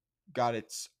got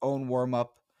its own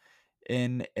warm-up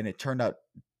in, and it turned out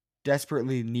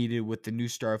desperately needed with the new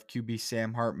star of QB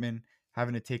Sam Hartman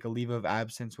having to take a leave of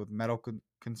absence with medical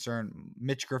concern.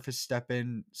 Mitch Griffiths stepped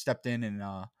in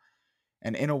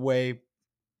and in a way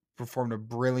performed a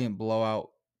brilliant blowout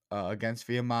against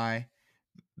VMI.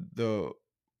 The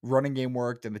running game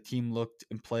worked, and the team looked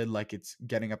and played like it's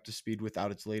getting up to speed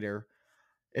without its leader.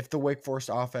 If the Wake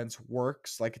Forest offense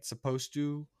works like it's supposed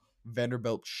to,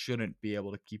 Vanderbilt shouldn't be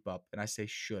able to keep up, and I say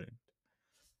shouldn't.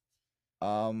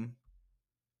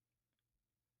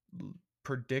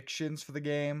 Predictions for the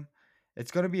game.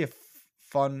 It's going to be a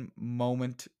fun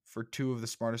moment for 2 of the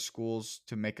smartest schools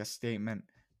to make a statement.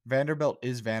 Vanderbilt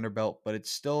is Vanderbilt, but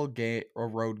it's still a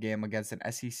road game against an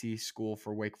SEC school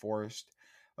for Wake Forest.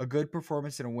 A good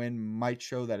performance and a win might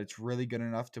show that it's really good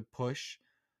enough to push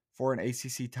for an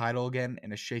ACC title again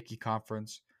in a shaky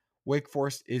conference. Wake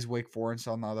Forest is Wake Forest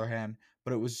on the other hand,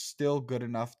 but it was still good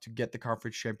enough to get the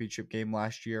conference championship game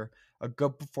last year. A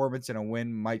good performance and a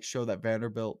win might show that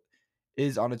Vanderbilt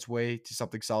is on its way to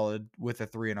something solid with a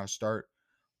 3-0 start.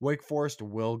 Wake Forest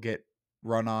will get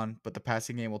run on, but the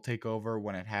passing game will take over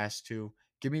when it has to.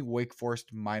 Give me Wake Forest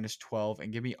minus 12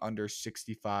 and give me under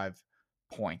 65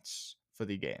 points for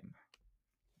the game.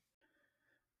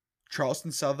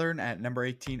 Charleston Southern at number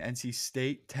 18 NC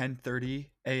State, 10:30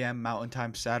 a.m. Mountain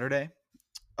Time Saturday.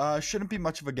 Shouldn't be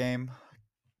much of a game.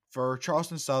 For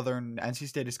Charleston Southern, NC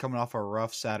State is coming off a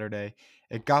rough Saturday.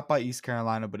 It got by East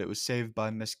Carolina, but it was saved by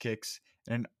missed kicks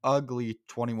and an ugly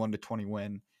 21-20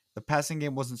 win. The passing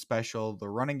game wasn't special. The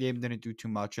running game didn't do too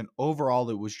much, and overall,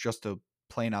 it was just a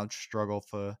plain-out struggle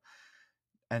for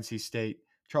NC State.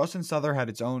 Charleston Southern had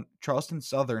its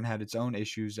own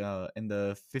issues in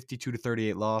the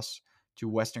 52-38 loss to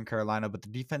Western Carolina, but the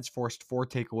defense forced 4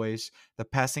 takeaways. The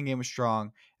passing game was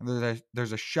strong, and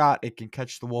there's a shot it can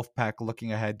catch the Wolfpack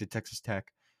looking ahead to Texas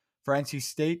Tech. For NC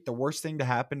State, the worst thing to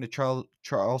happen to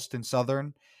Charleston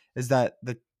Southern is that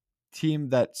the team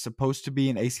that's supposed to be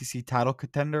an ACC title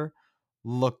contender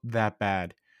looked that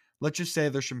bad. Let's just say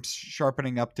there's some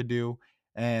sharpening up to do,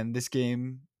 and this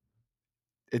game,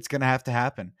 it's going to have to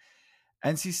happen.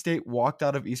 NC State walked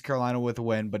out of East Carolina with a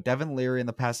win, but Devin Leary in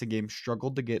the passing game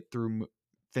struggled to get through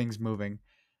things moving.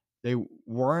 They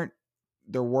weren't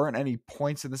There weren't any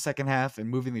points in the second half, and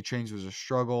moving the chains was a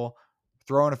struggle.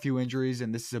 Throwing a few injuries,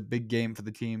 and this is a big game for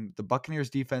the team. The Buccaneers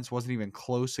defense wasn't even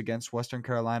close against Western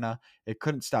Carolina. It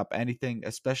couldn't stop anything,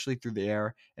 especially through the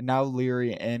air. And now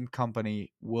Leary and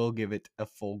company will give it a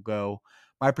full go.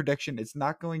 My prediction, it's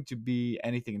not going to be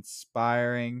anything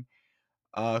inspiring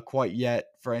quite yet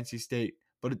for NC State,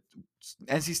 but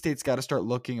NC State's got to start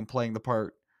looking and playing the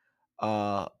part.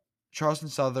 Uh, Charleston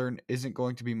Southern isn't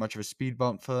going to be much of a speed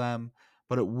bump for them,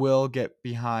 but it will get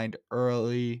behind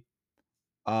early,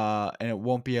 and it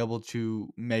won't be able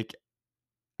to make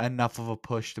enough of a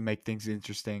push to make things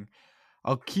interesting.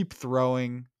 I'll keep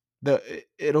throwing.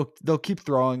 They'll keep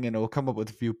throwing and it'll come up with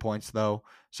a few points though.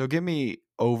 So give me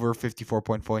over 54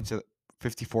 point points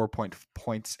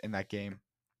in that game.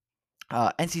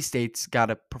 NC State's got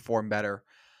to perform better.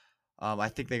 I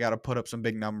think they got to put up some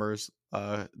big numbers.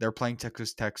 They're playing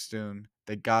Texas Tech soon.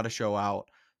 They got to show out.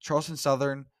 Charleston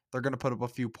Southern, they're going to put up a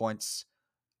few points.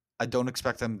 I don't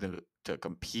expect them to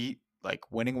compete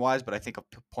like winning wise, but I think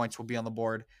points will be on the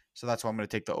board. So that's why I'm going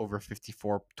to take the over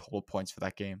 54 total points for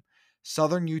that game.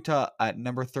 Southern Utah at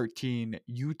number 13.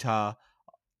 Utah,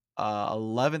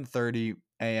 11:30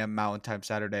 a.m. Mountain Time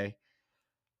Saturday.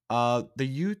 The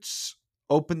Utes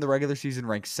opened the regular season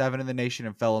ranked 7 in the nation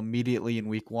and fell immediately in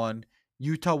week 1.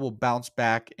 Utah will bounce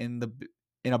back in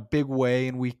a big way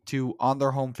in week 2 on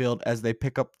their home field as they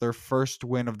pick up their first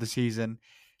win of the season.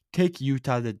 Take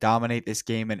Utah to dominate this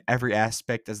game in every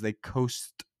aspect as they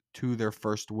coast to their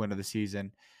first win of the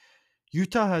season.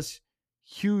 Utah has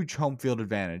huge home field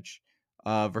advantage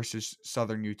versus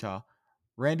Southern Utah.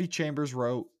 Randy Chambers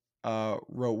wrote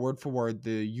word for word,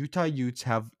 the Utah Utes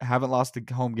haven't lost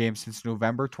a home game since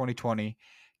November 2020.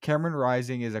 Cameron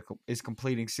Rising is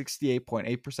completing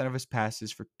 68.8% of his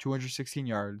passes for 216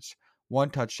 yards, 1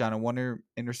 touchdown and 1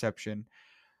 interception.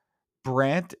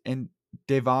 Brant and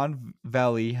Devon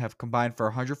Valley have combined for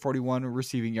 141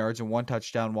 receiving yards and 1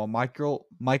 touchdown, while Michael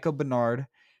Bernard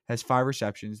has 5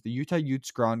 receptions. The Utah Utes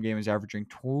ground game is averaging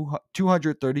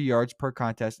 230 yards per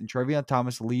contest, and Trevion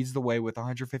Thomas leads the way with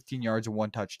 115 yards and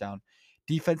 1 touchdown.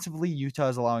 Defensively, Utah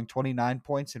is allowing 29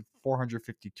 points and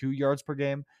 452 yards per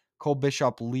game. Cole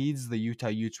Bishop leads the Utah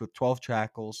Utes with 12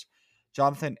 tackles.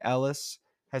 Jonathan Ellis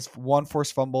has 1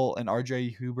 forced fumble, and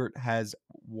RJ Hubert has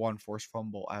 1 forced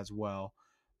fumble as well.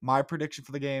 My prediction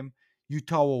for the game,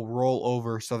 Utah will roll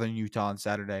over Southern Utah on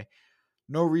Saturday.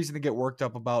 No reason to get worked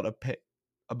up about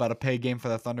a pay game for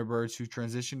the Thunderbirds, who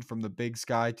transitioned from the Big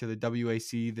Sky to the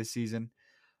WAC this season.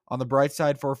 On the bright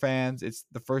side for fans, it's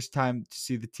the first time to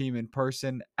see the team in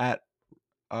person at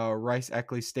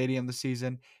Rice-Eccles Stadium this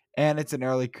season, and it's an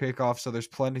early kickoff, so there's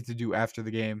plenty to do after the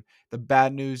game. The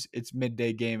bad news, it's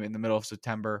midday game in the middle of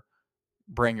September.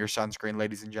 Bring your sunscreen,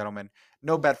 ladies and gentlemen.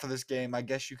 No bet for this game. I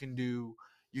guess you can do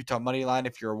Utah money line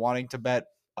if you're wanting to bet.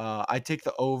 I take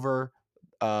the over.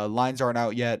 Lines aren't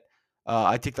out yet.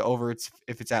 I take the over.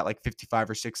 If it's at like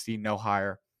 55 or 60, no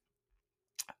higher.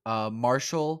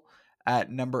 Marshall at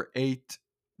number 8,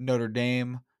 Notre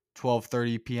Dame,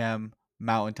 12:30 p.m.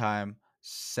 Mountain Time,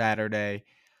 Saturday.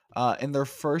 In their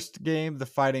first game, the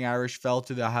Fighting Irish fell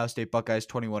to the Ohio State Buckeyes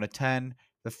 21-10.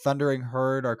 The Thundering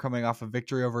Herd are coming off a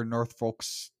victory over Norfolk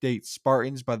State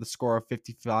Spartans by the score of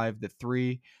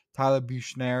 55-3. Tyler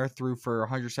Buchner threw for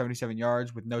 177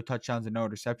 yards with no touchdowns and no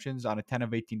interceptions on a 10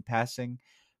 of 18 passing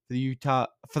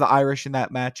for the Irish in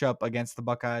that matchup against the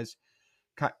Buckeyes.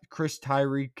 Chris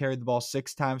Tyree carried the ball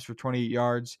 6 times for 28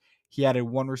 yards. He added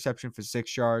 1 reception for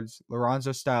 6 yards.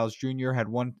 Lorenzo Styles Jr. had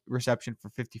 1 reception for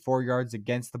 54 yards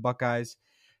against the Buckeyes.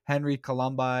 Henry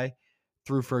Colombi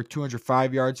threw for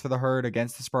 205 yards for the Herd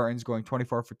against the Spartans, going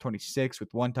 24 for 26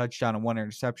 with 1 touchdown and 1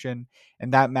 interception. In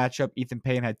that matchup, Ethan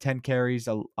Payne had 10 carries,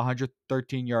 a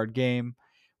 113-yard game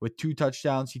with 2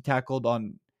 touchdowns. He tacked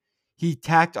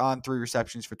on 3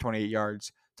 receptions for 28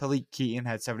 yards. Talik Keaton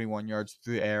had 71 yards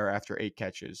through the air after 8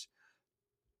 catches.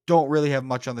 Don't really have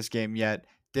much on this game yet.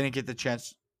 Didn't get the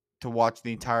chance to watch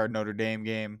the entire Notre Dame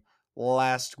game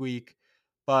last week,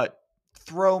 but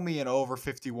throw me an over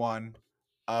 51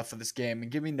 for this game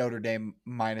and give me Notre Dame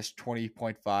minus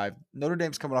 20.5. Notre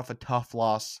Dame's coming off a tough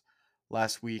loss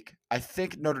last week. I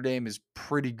think Notre Dame is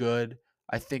pretty good.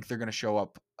 I think they're going to show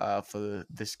up for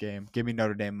this game. Give me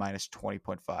Notre Dame minus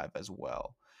 20.5 as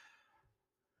well.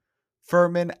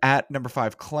 Furman at number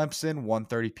 5 Clemson,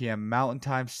 1:30 p.m. Mountain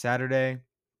Time Saturday.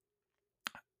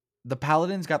 The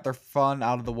Paladins got their fun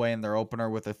out of the way in their opener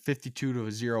with a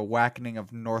 52-0 whacking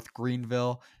of North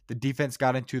Greenville. The defense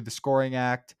got into the scoring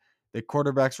act. The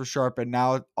quarterbacks were sharp, and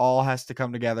now it all has to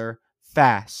come together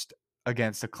fast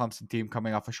against a Clemson team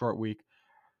coming off a short week.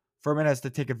 Furman has to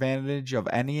take advantage of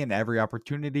any and every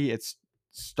opportunity. It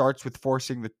starts with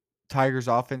forcing the Tigers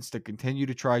offense to continue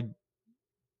to try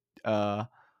uh,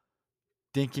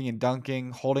 dinking and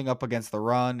dunking. Holding up against the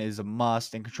run is a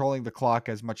must, and controlling the clock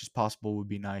as much as possible would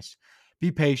be nice.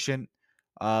 Be patient.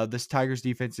 This Tigers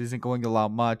defense isn't going to allow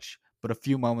much, but a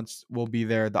few moments will be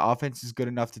there. The offense is good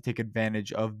enough to take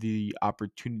advantage of the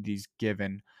opportunities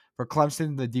given. For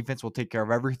Clemson, the defense will take care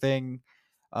of everything,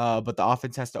 but the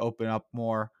offense has to open up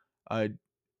more.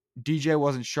 DJ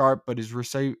wasn't sharp, but his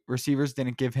receivers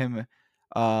didn't give him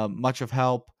much of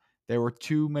help. There were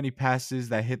too many passes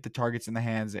that hit the targets in the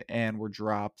hands and were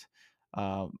dropped.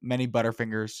 Many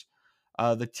butterfingers.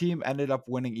 The team ended up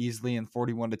winning easily in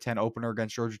 41-10 opener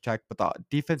against Georgia Tech, but the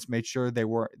defense made sure there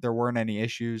weren't any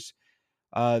issues.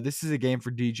 This is a game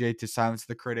for DJ to silence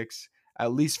the critics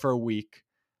at least for a week.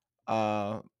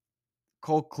 Cole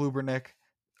Klubernick,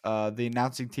 the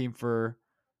announcing team for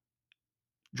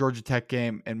Georgia Tech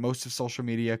game, and most of social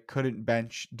media couldn't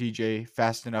bench DJ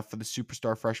fast enough for the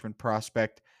superstar freshman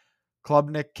prospect.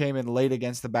 Klubnik came in late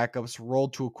against the backups,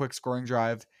 rolled to a quick scoring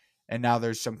drive, and now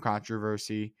there's some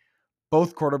controversy.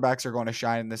 Both quarterbacks are going to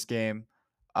shine in this game.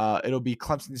 It'll be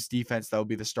Clemson's defense that will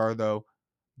be the star, though.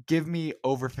 Give me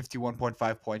over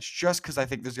 51.5 points just because I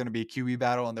think there's going to be a QB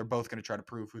battle, and they're both going to try to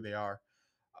prove who they are.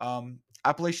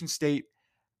 Appalachian State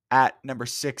at number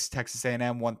 6, Texas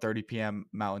A&M, 1:30 p.m.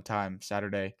 Mountain Time,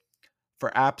 Saturday.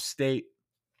 For App State,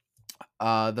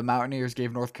 the Mountaineers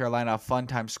gave North Carolina a fun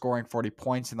time scoring 40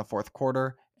 points in the fourth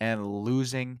quarter and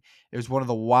losing. It was one of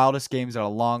the wildest games in a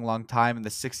long, long time in the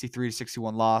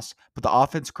 63-61 loss, but the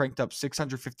offense cranked up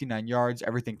 659 yards.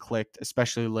 Everything clicked,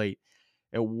 especially late.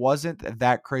 It wasn't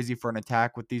that crazy for an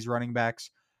attack with these running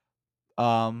backs.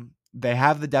 They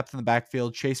have the depth in the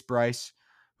backfield. Chase Bryce,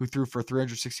 who threw for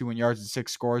 361 yards and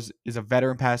 6 scores, is a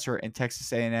veteran passer, and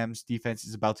Texas A&M's defense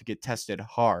is about to get tested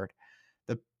hard.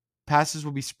 The passes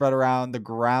will be spread around. The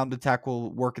ground attack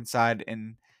will work inside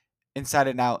and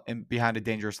out and behind a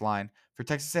dangerous line. For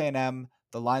Texas A&M,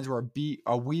 the lines were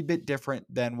a wee bit different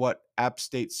than what App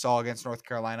State saw against North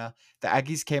Carolina. The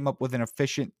Aggies came up with an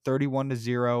efficient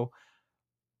 31-0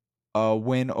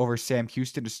 win over Sam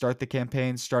Houston to start the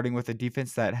campaign, starting with a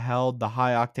defense that held the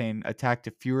high-octane attack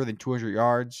to fewer than 200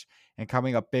 yards and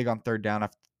coming up big on third down.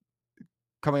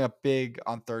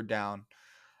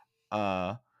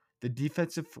 The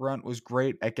defensive front was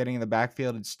great at getting in the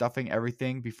backfield and stuffing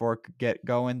everything before it could get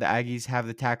going. The Aggies have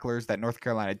the tacklers that North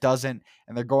Carolina doesn't,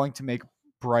 and they're going to make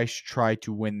Bryce try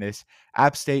to win this.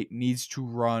 App State needs to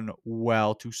run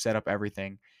well to set up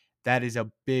everything. That is a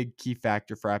big key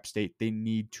factor for App State. They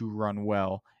need to run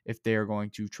well if they are going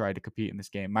to try to compete in this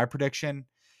game. My prediction,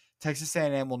 Texas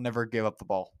A&M will never give up the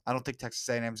ball. I don't think Texas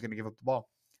A&M is going to give up the ball.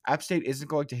 App State isn't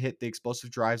going to hit the explosive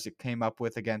drives it came up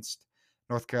with against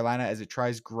North Carolina as it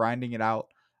tries grinding it out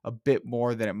a bit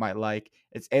more than it might like.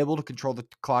 It's able to control the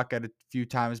clock at a few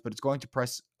times, but it's going to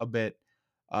press a bit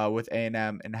with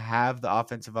A&M and have the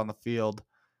offensive on the field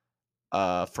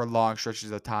for long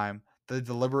stretches of time. The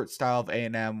deliberate style of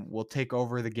A&M will take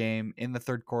over the game in the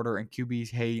third quarter, and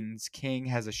QB Haynes King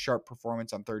has a sharp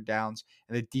performance on third downs,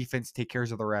 and the defense take care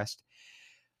of the rest.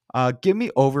 Give me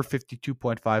over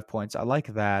 52.5 points. I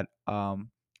like that. And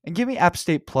give me App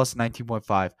State plus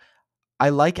 19.5. I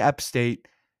like App State.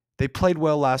 They played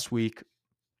well last week,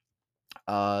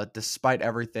 despite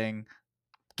everything.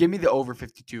 Give me the over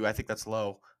 52. I think that's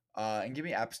low. And give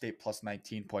me App State plus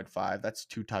 19.5. That's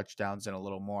 2 touchdowns and a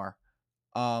little more.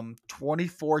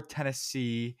 24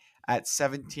 Tennessee at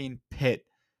 17 Pitt,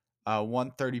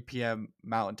 1:30 p.m.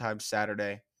 Mountain Time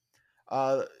Saturday.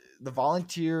 The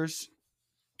Volunteers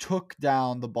took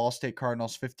down the Ball State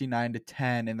Cardinals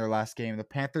 59-10 in their last game. The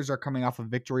Panthers are coming off a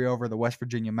victory over the West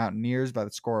Virginia Mountaineers by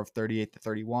the score of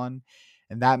 38-31.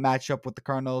 In that matchup with the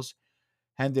Cardinals,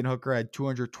 Hendon Hooker had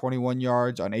 221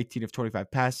 yards on 18 of 25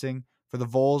 passing for the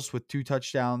Vols with 2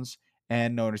 touchdowns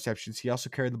and no interceptions. He also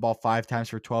carried the ball 5 times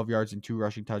for 12 yards and 2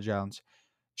 rushing touchdowns.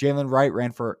 Jalen Wright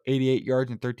ran for 88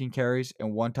 yards and 13 carries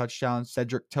and 1 touchdown.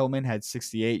 Cedric Tillman had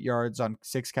 68 yards on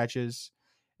 6 catches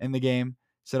in the game.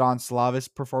 Sidon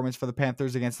Slavis' performance for the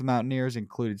Panthers against the Mountaineers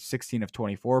included 16 of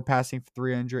 24 passing for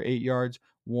 308 yards,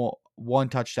 1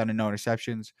 touchdown and no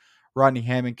interceptions. Rodney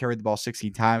Hammond carried the ball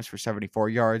 16 times for 74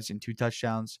 yards and 2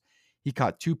 touchdowns. He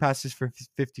caught 2 passes for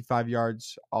 55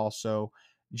 yards. Also,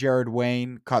 Jared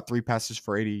Wayne caught 3 passes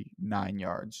for 89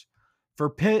 yards. For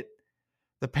Pitt,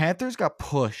 the Panthers got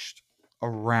pushed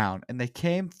around, and they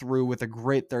came through with a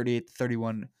great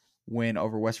 38-31 win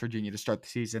over West Virginia to start the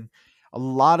season. A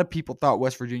lot of people thought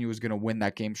West Virginia was going to win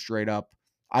that game straight up.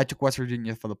 I took West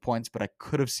Virginia for the points, but I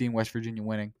could have seen West Virginia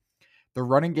winning. The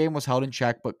running game was held in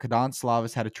check, but Kadon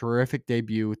Slavis had a terrific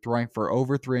debut, throwing for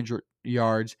over 300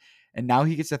 yards, and now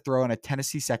he gets to throw in a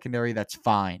Tennessee secondary that's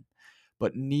fine,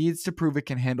 but needs to prove it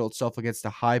can handle itself against a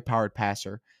high-powered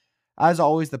passer. As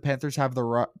always, the Panthers have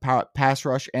the pass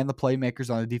rush and the playmakers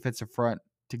on the defensive front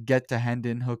to get to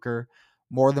Hendon Hooker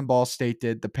more than Ball State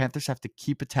did. The Panthers have to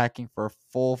keep attacking for a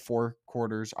full 4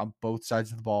 quarters on both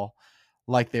sides of the ball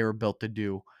like they were built to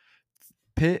do.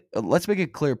 Pitt, let's make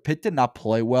it clear, Pitt did not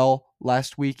play well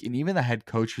last week, and even the head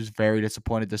coach was very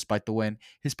disappointed despite the win.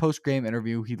 His post-game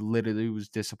interview, he literally was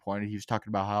disappointed. He was talking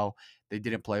about how they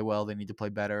didn't play well, they need to play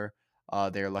better.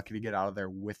 They are lucky to get out of there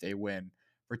with a win.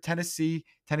 For Tennessee,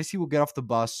 Tennessee will get off the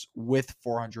bus with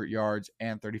 400 yards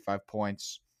and 35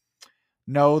 points.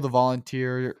 No, the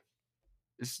Volunteer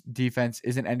defense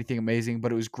isn't anything amazing,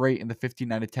 but it was great in the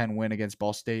 59-10 win against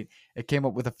Ball State. It came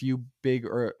up with a few big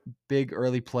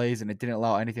early plays, and it didn't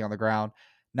allow anything on the ground.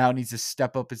 Now it needs to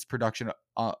step up its production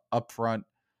up front.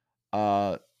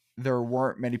 There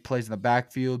weren't many plays in the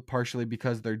backfield, partially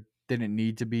because there didn't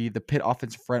need to be. The Pitt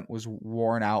offensive front was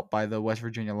worn out by the West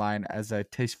Virginia line as a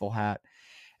tasteful hat,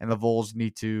 and the Vols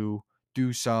need to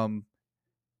do some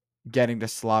getting to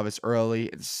Slavis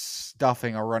early and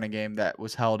stuffing a running game that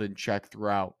was held in check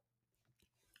throughout.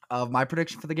 My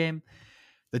prediction for the game,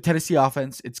 the Tennessee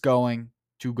offense, it's going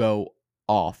to go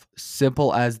off.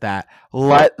 Simple as that.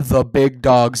 Let the big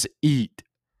dogs eat.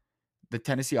 The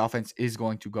Tennessee offense is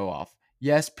going to go off.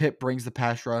 Yes, Pitt brings the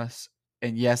pass rush,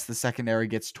 and yes, the secondary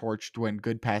gets torched when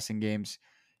good passing games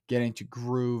get into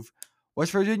groove.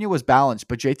 West Virginia was balanced,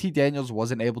 but JT Daniels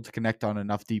wasn't able to connect on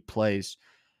enough deep plays.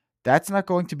 That's not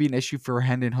going to be an issue for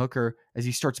Hendon Hooker as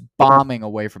he starts bombing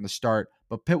away from the start.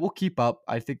 But Pitt will keep up.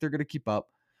 I think they're going to keep up.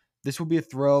 This will be a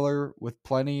thriller with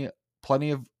plenty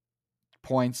of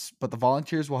points, but the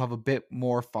Volunteers will have a bit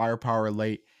more firepower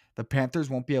late. The Panthers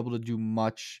won't be able to do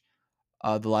much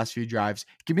the last few drives.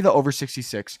 Give me the over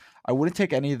 66. I wouldn't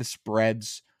take any of the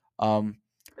spreads.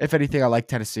 If anything, I like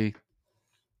Tennessee,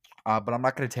 but I'm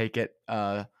not going to take it.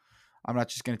 I'm not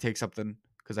just going to take something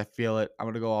because I feel it. I'm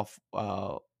going to go off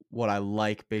what I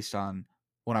like based on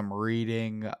what I'm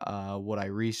reading, what I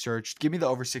researched. Give me the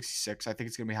over 66. I think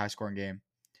it's going to be a high-scoring game.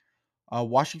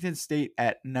 Washington State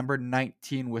at number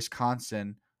 19,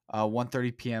 Wisconsin,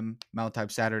 1:30 p.m. Mountain Time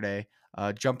Saturday.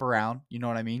 Jump around. You know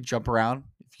what I mean? Jump around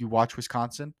if you watch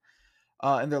Wisconsin.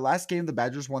 In their last game, the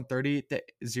Badgers won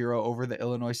 30-0 over the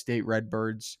Illinois State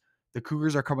Redbirds. The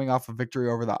Cougars are coming off a victory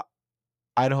over the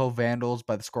Idaho Vandals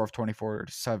by the score of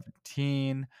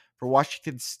 24-17. For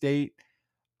Washington State,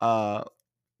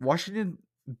 Washington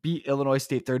beat Illinois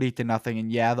State 30-0,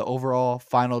 and yeah, the overall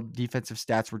final defensive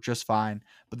stats were just fine,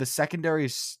 but the secondary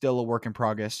is still a work in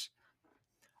progress.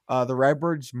 The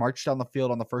Redbirds marched down the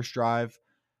field on the first drive,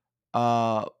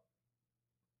 but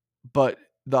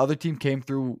the other team came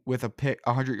through with a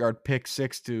 100-yard pick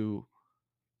six to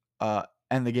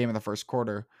end the game in the first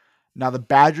quarter. Now the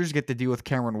Badgers get to deal with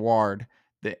Cameron Ward.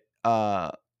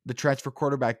 The transfer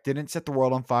quarterback didn't set the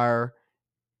world on fire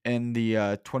in the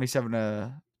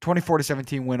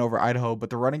 24-17 win over Idaho, but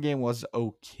the running game was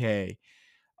okay.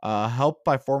 Helped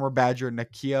by former Badger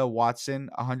Nakia Watson,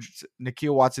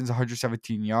 Nakia Watson's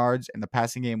 117 yards, and the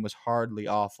passing game was hardly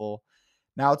awful.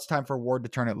 Now it's time for Ward to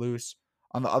turn it loose.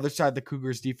 On the other side, the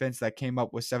Cougars defense that came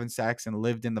up with 7 sacks and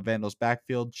lived in the Vandals'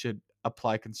 backfield should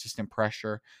apply consistent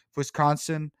pressure. For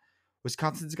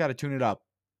Wisconsin's got to tune it up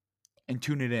and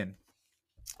tune it in.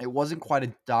 It wasn't quite as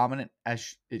dominant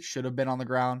as it should have been on the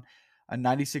ground. A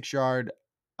 96-yard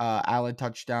Allen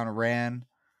touchdown run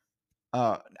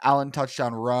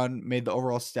made the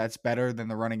overall stats better than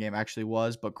the running game actually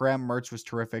was, but Graham Mertz was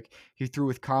terrific. He threw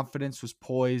with confidence, was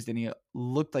poised, and he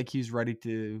looked like he was ready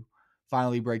to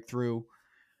finally break through.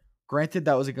 Granted,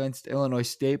 that was against Illinois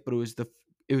State, but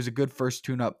it was a good first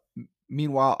tune-up.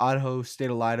 Meanwhile, Idaho stayed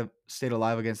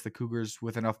alive against the Cougars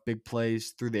with enough big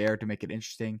plays through the air to make it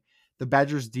interesting. The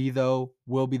Badgers D, though,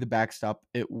 will be the backstop.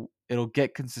 It'll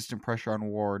get consistent pressure on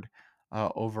Ward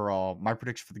overall. My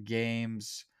prediction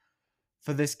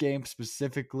for this game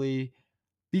specifically,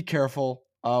 be careful.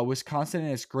 Wisconsin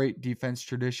and its great defense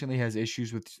traditionally has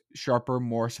issues with sharper,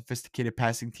 more sophisticated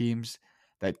passing teams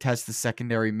that test the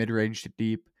secondary mid-range to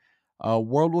deep.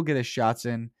 Ward will get his shots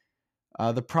in.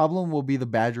 The problem will be the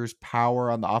Badgers'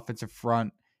 power on the offensive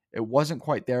front. It wasn't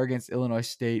quite there against Illinois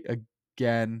State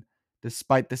again,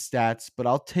 despite the stats, but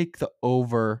I'll take the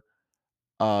over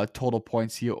total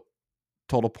points here.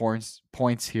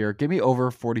 Points here. Give me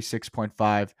over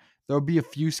 46.5. There will be a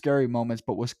few scary moments,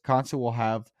 but Wisconsin will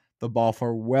have the ball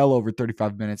for well over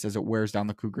 35 minutes as it wears down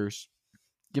the Cougars.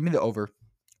 Give me the over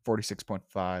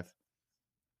 46.5.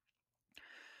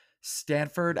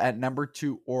 Stanford at number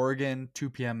 2 Oregon, 2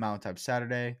 p.m. Mountain Time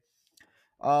Saturday.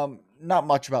 Not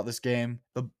much about this game.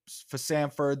 For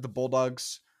Stanford, the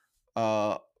Bulldogs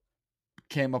uh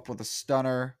came up with a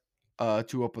stunner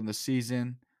to open the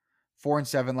season.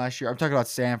 4-7 last year. I'm talking about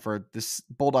Stanford. This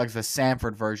Bulldogs, the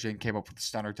Sanford version, came up with a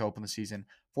stunner to open the season.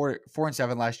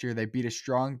 4-7 last year. They beat a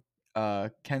strong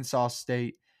Kennesaw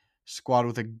State squad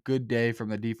with a good day from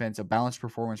the defense, a balanced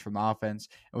performance from the offense,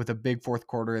 and with a big fourth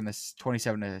quarter in this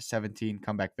 27-17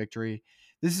 comeback victory.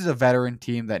 This is a veteran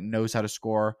team that knows how to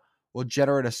score, will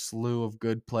generate a slew of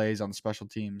good plays on the special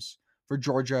teams. For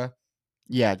Georgia,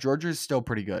 yeah, Georgia is still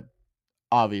pretty good,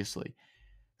 obviously.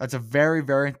 That's a very,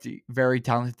 very, very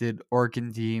talented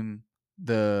Oregon team.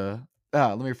 Let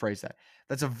me rephrase that.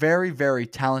 That's a very, very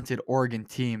talented Oregon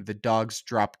team. The Dogs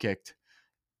drop kicked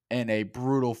in a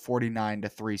brutal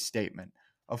 49-3 statement.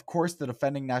 Of course, the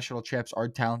defending national champs are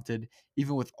talented,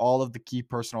 even with all of the key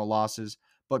personal losses.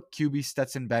 But QB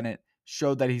Stetson Bennett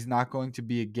showed that he's not going to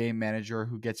be a game manager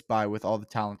who gets by with all the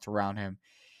talent around him.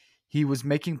 He was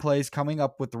making plays, coming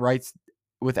up with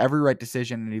every right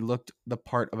decision, and he looked the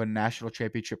part of a national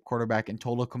championship quarterback in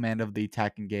total command of the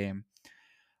attacking game.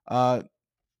 Uh,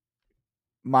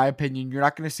 my opinion, you're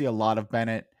not going to see a lot of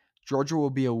Bennett. Georgia will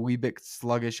be a wee bit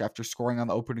sluggish after scoring on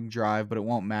the opening drive, but it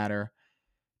won't matter.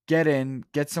 Get in,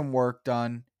 get some work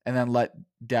done, and then let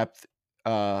depth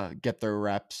get their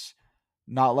reps.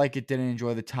 Not like it didn't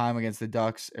enjoy the time against the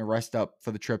Ducks and rest up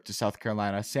for the trip to South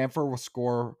Carolina. Sanford will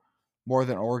score more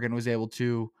than Oregon was able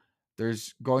to.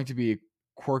 There's going to be a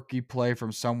quirky play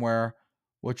from somewhere,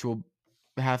 which will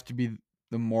have to be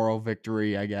the moral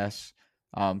victory, I guess.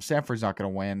 Sanford's not going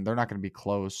to win. They're not going to be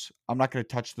close. I'm not going to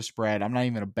touch the spread. I'm not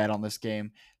even going to bet on this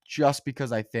game just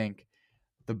because I think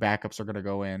the backups are going to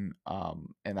go in.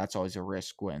 And that's always a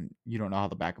risk when you don't know how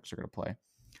the backups are going to play.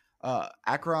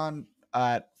 Akron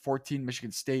at 14,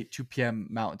 Michigan State, 2 p.m.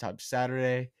 Mountain Time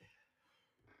Saturday.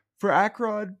 For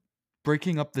Akron,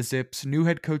 breaking up the Zips, new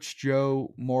head coach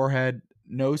Joe Moorhead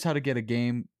knows how to get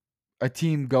a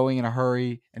team going in a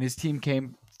hurry, and his team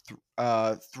came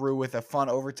through with a fun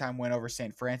overtime win over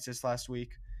St. Francis last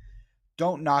week.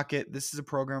 Don't knock it. This is a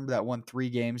program that won 3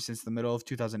 games since the middle of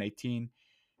 2018.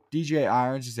 DJ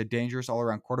Irons is a dangerous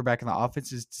all-around quarterback, and the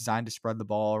offense is designed to spread the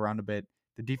ball around a bit.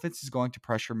 The defense is going to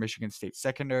pressure Michigan State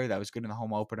secondary. That was good in the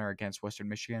home opener against Western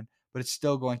Michigan, but it's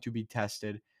still going to be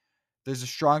tested. There's a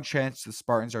strong chance the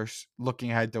Spartans are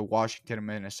looking ahead to Washington and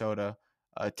Minnesota,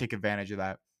 take advantage of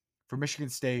that. For Michigan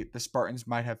State, the Spartans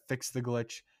might have fixed the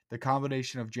glitch. The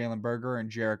combination of Jalen Berger and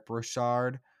Jarek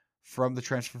Broussard from the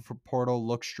transfer portal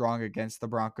looks strong against the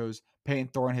Broncos. Peyton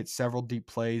Thorne hit several deep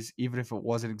plays, even if it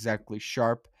wasn't exactly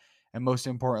sharp. And most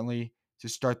importantly, to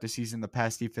start the season, the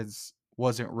pass defense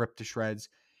wasn't ripped to shreds.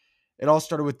 It all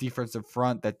started with defensive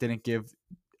front that didn't give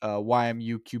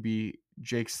YMU QB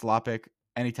Jake Slopik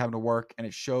any time to work, and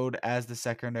it showed as the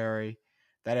secondary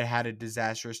that it had a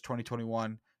disastrous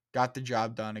 2021, got the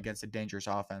job done against a dangerous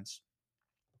offense.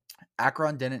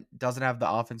 Akron doesn't have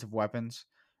the offensive weapons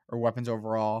or weapons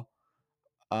overall.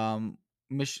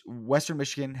 Western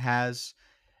Michigan has.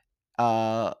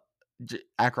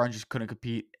 Akron just couldn't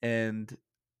compete and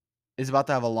is about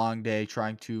to have a long day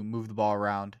trying to move the ball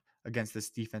around against this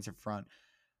defensive front.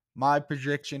 My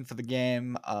prediction for the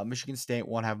game, Michigan State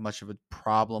won't have much of a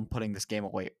problem putting this game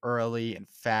away early and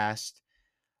fast.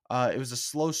 It was a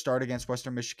slow start against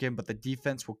Western Michigan, but the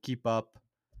defense will keep up.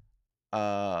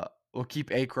 Will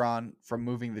keep Akron from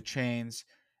moving the chains.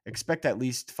 Expect at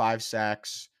least 5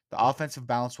 sacks. The offensive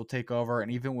balance will take over,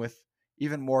 and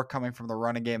even more coming from the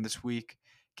running game this week,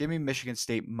 give me Michigan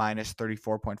State minus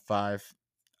 34.5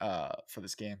 for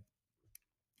this game.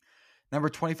 Number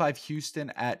 25, Houston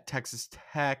at Texas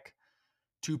Tech,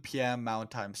 2 p.m. Mountain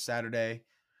Time Saturday.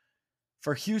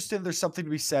 For Houston, there's something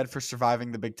to be said for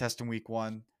surviving the big test in week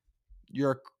 1.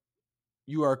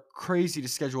 You are crazy to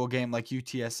schedule a game like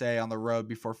UTSA on the road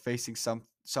before facing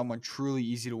someone truly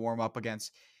easy to warm up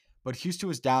against. But Houston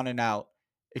was down and out.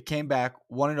 It came back,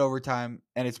 won in overtime,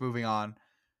 and it's moving on.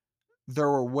 There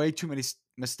were way too many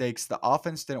mistakes. The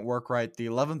offense didn't work right. The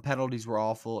 11 penalties were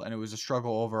awful, and it was a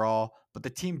struggle overall. But the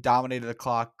team dominated the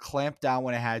clock, clamped down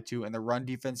when it had to, and the run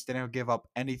defense didn't give up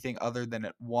anything other than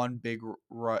one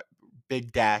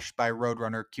big dash by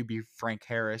Roadrunner QB Frank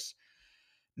Harris.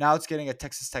 Now it's getting a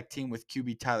Texas Tech team with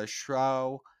QB Tyler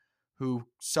Schrow, who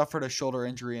suffered a shoulder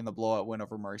injury in the blowout win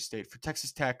over Murray State. For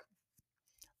Texas Tech,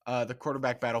 the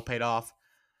quarterback battle paid off.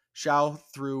 Schrow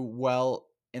threw well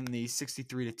in the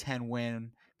 63-10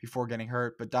 win before getting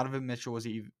hurt, but Donovan Mitchell was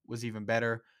even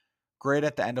better. Great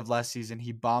at the end of last season.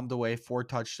 He bombed away 4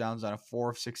 touchdowns on a 4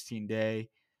 of 16 day.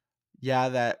 Yeah,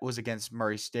 that was against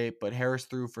Murray State, but Harris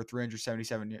threw for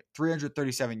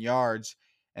 337 yards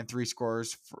and 3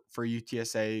 scores for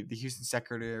UTSA. The Houston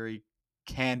secondary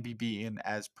can be beaten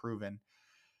as proven.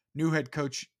 New head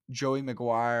coach Joey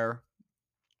McGuire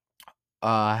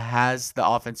has the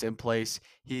offense in place.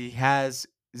 He has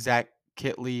Zach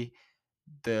Kitley,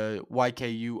 the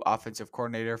YKU offensive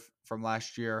coordinator from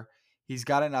last year. He's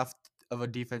got enough of a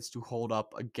defense to hold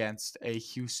up against a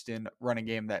Houston running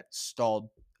game that stalled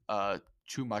uh,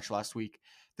 too much last week.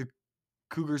 The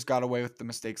Cougars got away with the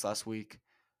mistakes last week.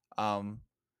 Um,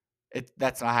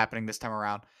 that's not happening this time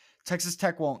around. Texas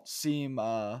Tech won't seem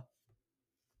like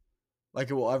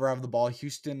it will ever have the ball.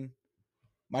 Houston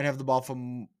might have the ball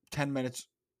from 10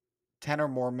 or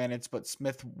more minutes, but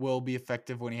Smith will be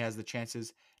effective when he has the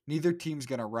chances. Neither team's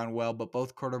going to run well, but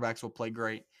both quarterbacks will play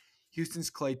great. Houston's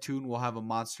Clay Toon will have a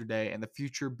monster day, and the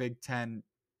future Big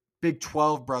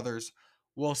 12 brothers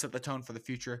will set the tone for the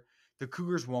future. The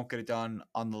Cougars won't get it done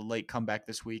on the late comeback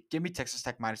this week. Give me Texas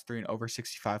Tech -3 and over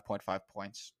 65.5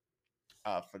 points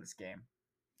for this game.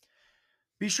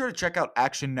 Be sure to check out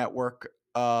Action Network,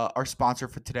 our sponsor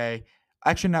for today.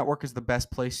 Action Network is the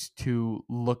best place to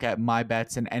look at my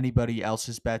bets and anybody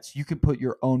else's bets. You can put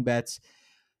your own bets.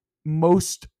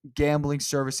 Most gambling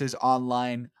services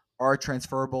online are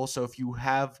transferable. So if you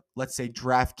have, let's say,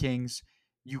 DraftKings,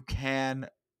 you can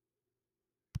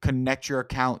connect your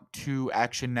account to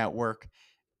Action Network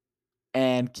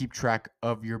and keep track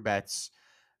of your bets.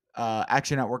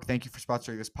 Action Network, thank you for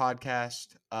sponsoring this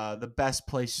podcast. The best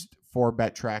place for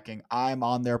bet tracking. I'm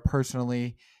on there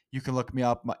personally. You can look me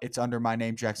up. It's under my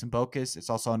name, Jackson Bokus. It's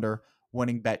also under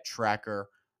Winning Bet Tracker.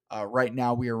 Right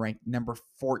now, we are ranked number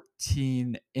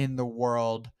 14 in the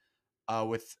world.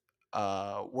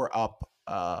 We're up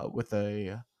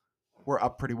we're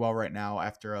up pretty well right now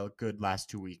after a good last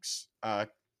 2 weeks.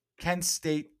 Kent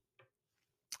State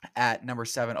at number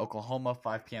 7, Oklahoma,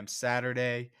 5 p.m.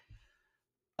 Saturday,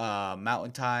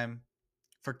 Mountain Time.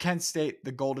 For Kent State,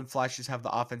 the Golden Flashes have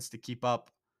the offense to keep up.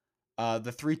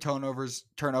 The 3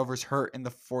 turnovers hurt in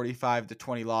the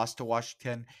 45-20 loss to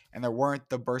Washington, and there weren't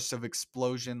the bursts of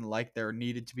explosion like there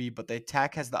needed to be, but the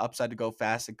attack has the upside to go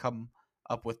fast and come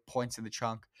up with points in the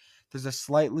chunk. There's a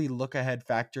slightly look-ahead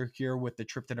factor here with the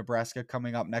trip to Nebraska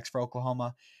coming up next for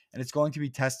Oklahoma, and it's going to be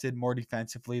tested more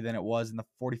defensively than it was in the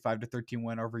 45-13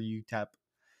 win over UTEP.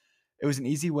 It was an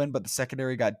easy win, but the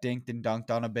secondary got dinked and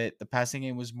dunked on a bit. The passing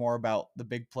game was more about the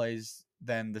big plays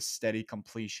than the steady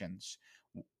completions.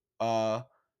 Uh,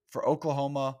 for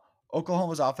Oklahoma,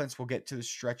 Oklahoma's offense will get to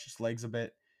stretch its legs a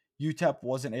bit. UTEP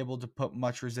wasn't able to put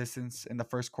much resistance in the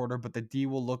first quarter, but the D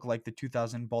will look like the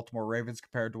 2000 Baltimore Ravens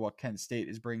compared to what Kent State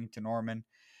is bringing to Norman.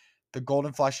 The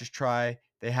Golden Flashes try.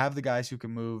 They have the guys who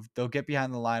can move. They'll get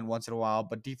behind the line once in a while,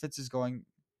 but defense is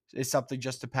something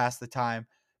just to pass the time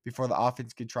before the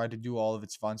offense can try to do all of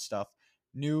its fun stuff.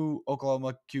 New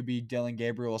Oklahoma QB Dylan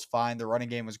Gabriel was fine. The running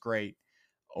game was great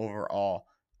overall.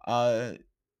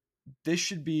 This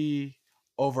should be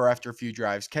over after a few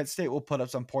drives. Kent State will put up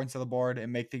some points on the board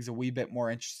and make things a wee bit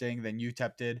more interesting than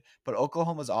UTEP did, but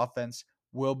Oklahoma's offense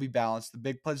will be balanced. The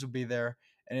big plays will be there,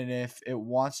 and if it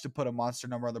wants to put a monster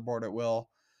number on the board, it will.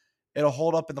 It'll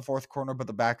hold up in the fourth quarter, but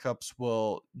the backups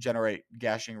will generate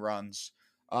gashing runs.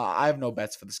 I have no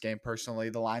bets for this game personally.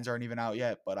 The lines aren't even out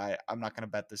yet, but I'm not going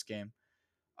to bet this game.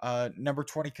 Number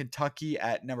 20, Kentucky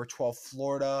at number 12,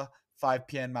 Florida, 5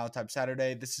 p.m. Mountain Time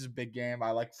Saturday. This is a big game.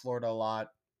 I like Florida a lot.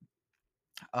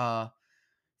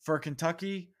 For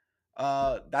Kentucky,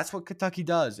 that's what Kentucky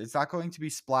does. It's not going to be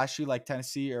splashy like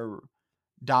Tennessee or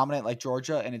dominant like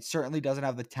Georgia, and it certainly doesn't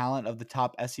have the talent of the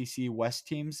top SEC West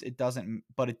teams. It doesn't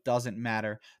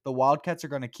matter. The Wildcats are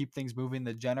going to keep things moving.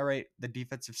 They generate the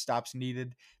defensive stops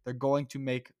needed. They're going to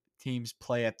make teams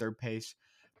play at their pace.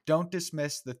 Don't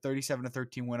dismiss the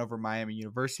 37-13 win over Miami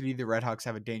University. The Redhawks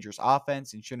have a dangerous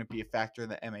offense and shouldn't be a factor in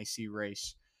the MAC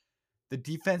race. The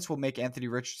defense will make Anthony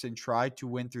Richardson try to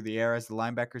win through the air as the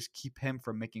linebackers keep him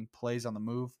from making plays on the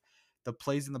move. The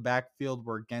plays in the backfield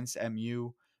were against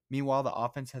MU. Meanwhile, the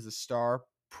offense has a star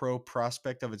pro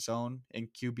prospect of its own in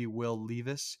QB Will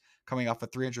Levis, coming off a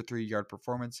 303-yard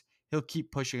performance. He'll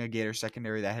keep pushing a Gator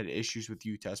secondary that had issues with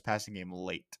Utah's passing game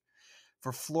late.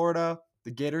 For Florida,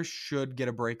 the Gators should get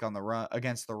a break on the run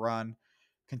against the run.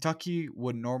 Kentucky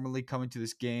would normally come into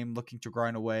this game looking to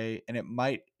grind away, and it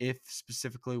might if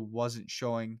specifically wasn't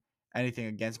showing anything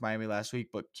against Miami last week.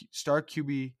 But star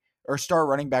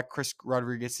running back Chris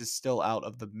Rodriguez is still out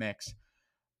of the mix.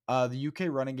 The UK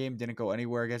running game didn't go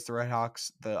anywhere against the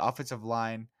Redhawks. The offensive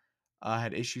line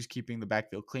had issues keeping the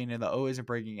backfield clean, and the O isn't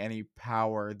bringing any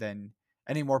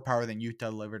more power than Utah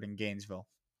delivered in Gainesville.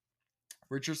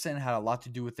 Richardson had a lot to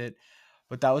do with it,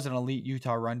 but that was an elite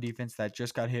Utah run defense that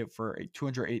just got hit for a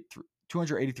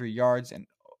 283 yards and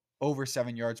over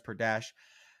 7 yards per dash.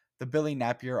 The Billy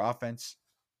Napier offense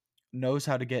knows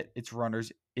how to get its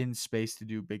runners in space to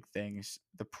do big things.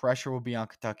 The pressure will be on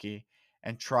Kentucky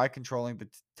and try controlling the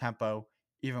tempo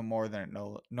even more than it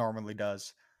normally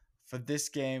does. For this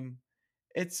game,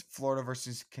 it's Florida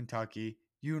versus Kentucky.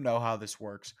 You know how this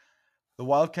works. The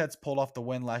Wildcats pulled off the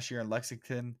win last year in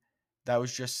Lexington. That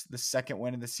was just the second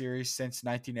win in the series since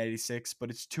 1986, but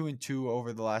it's 2-2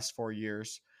 over the last 4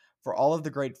 years. For all of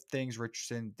the great things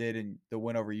Richardson did in the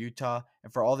win over Utah,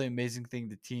 and for all the amazing thing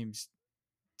the team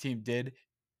did,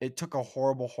 it took a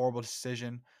horrible, horrible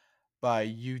decision by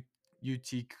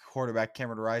UT quarterback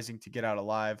Cameron Rising to get out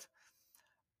alive.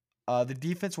 The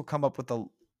defense will come up with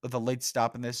a late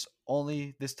stop in this,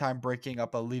 only this time breaking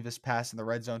up a Levis pass in the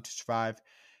red zone to survive.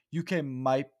 UK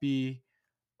might be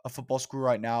a football school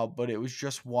right now, but it was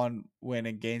just one win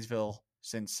in Gainesville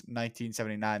since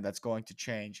 1979 that's going to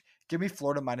change. Give me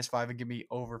Florida -5 and give me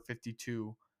over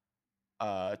 52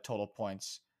 total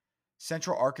points.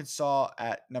 Central Arkansas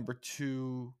at number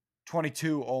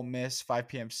 22, Ole Miss, 5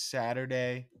 p.m.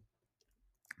 Saturday,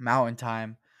 Mountain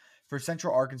Time. For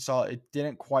Central Arkansas, it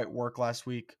didn't quite work last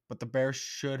week, but the Bears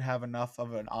should have enough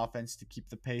of an offense to keep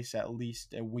the pace at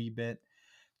least a wee bit.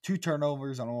 2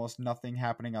 turnovers on almost nothing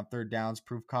happening on third downs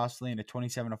proved costly, and a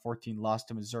 27-14 loss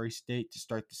to Missouri State to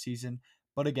start the season.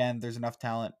 But again, there's enough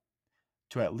talent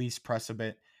to at least press a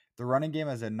bit. The running game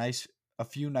has a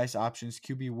few nice options.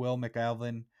 QB Will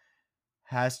McAlvin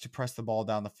has to press the ball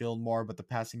down the field more, but the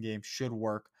passing game should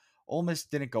work. Ole Miss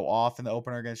didn't go off in the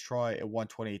opener against Troy. It won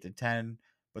 28-10,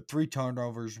 but 3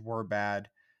 turnovers were bad.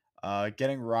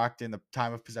 Getting rocked in the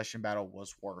time of possession battle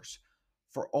was worse.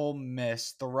 For Ole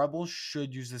Miss, the Rebels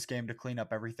should use this game to clean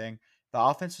up everything. The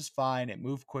offense was fine. It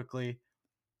moved quickly.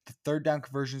 The third down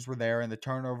conversions were there, and the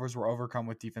turnovers were overcome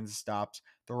with defensive stops.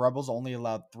 The Rebels only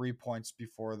allowed 3 points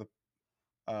before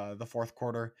the fourth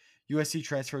quarter. USC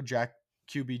transfer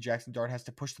QB Jackson Dart has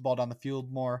to push the ball down the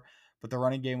field more, but the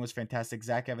running game was fantastic.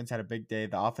 Zach Evans had a big day.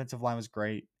 The offensive line was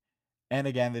great, and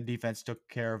again, the defense took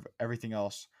care of everything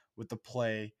else with the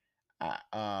play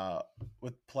after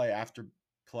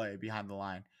play behind the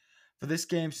line. For this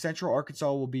game, Central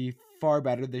Arkansas will be far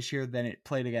better this year than it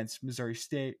played against Missouri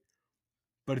State,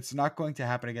 but it's not going to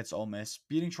happen against Ole Miss.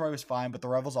 Beating Troy was fine, but the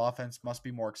Rebels' offense must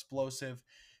be more explosive.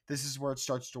 This is where it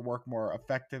starts to work more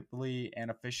effectively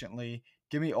and efficiently.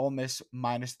 Give me Ole Miss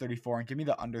 -34 and give me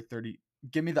the under 30.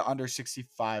 Give me the under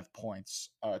 65 points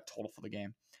total for the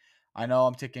game. I know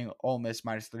I'm taking Ole Miss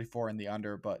 -34 in the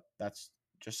under, but that's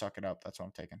just suck it up. That's what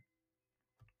I'm taking.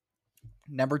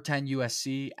 Number 10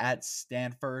 USC at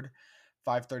Stanford,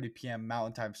 5:30 p.m.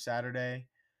 Mountain Time Saturday.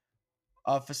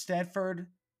 For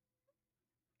Stanford,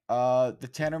 the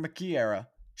Tanner McKee era.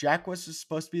 Jack was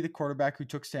supposed to be the quarterback who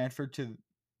took Stanford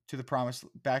to the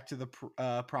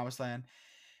promised land,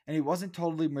 and he wasn't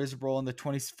totally miserable in the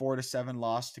 24-7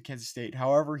 loss to Kansas State.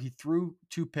 However, he threw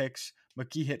 2 picks.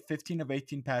 McKee hit 15 of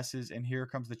 18 passes, and here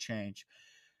comes the change.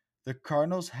 The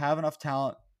Cardinals have enough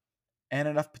talent and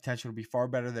enough potential to be far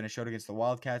better than it showed against the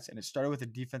Wildcats, and it started with a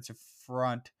defensive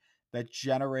front that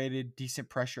generated decent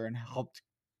pressure and helped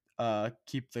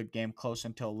keep the game close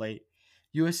until late.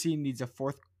 USC needs a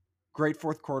great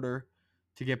fourth quarter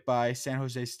to get by San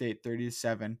Jose State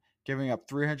 30-7, giving up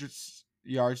 300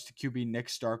 yards to QB Nick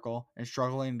Starkel and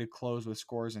struggling to close with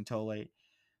scores until late.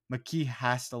 McKee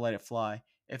has to let it fly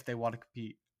if they want to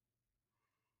compete.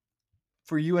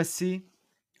 For USC,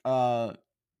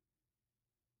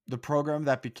 the program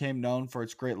that became known for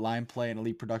its great line play and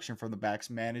elite production from the backs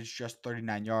managed just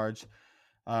 39 yards.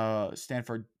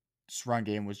 Stanford's run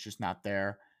game was just not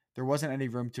there. There wasn't any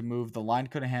room to move. The line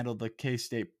couldn't handle the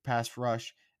K-State pass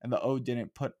rush, and the O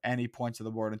didn't put any points on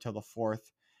the board until the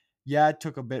fourth. Yeah, it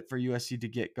took a bit for USC to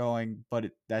get going,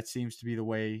 but that seems to be the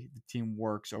way the team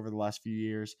works over the last few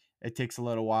years. It takes a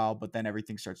little while, but then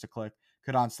everything starts to click.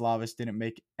 Kadon Slavis didn't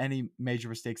make any major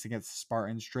mistakes against the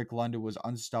Spartans. Drake London was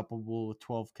unstoppable with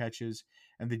 12 catches,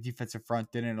 and the defensive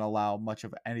front didn't allow much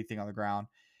of anything on the ground.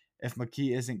 If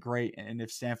McKee isn't great and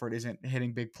if Stanford isn't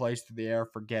hitting big plays through the air,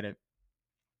 forget it.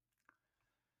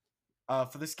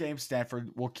 For this game,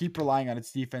 Stanford will keep relying on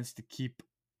its defense to keep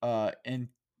in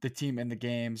the team in the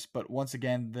games, but once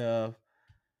again, the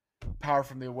power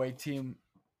from the away team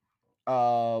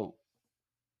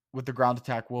with the ground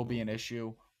attack will be an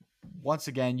issue. Once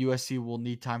again, USC will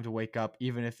need time to wake up,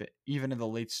 even in the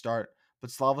late start. But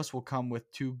Slavos will come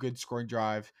with 2 good scoring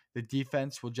drives. The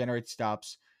defense will generate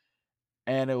stops,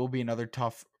 and it will be another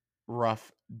tough,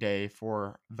 rough day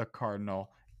for the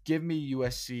Cardinal. Give me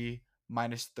USC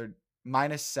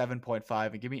minus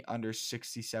 7.5 and give me under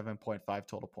 67.5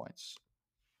 total points.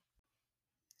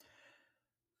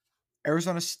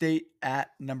 Arizona State at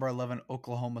number 11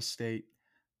 Oklahoma State,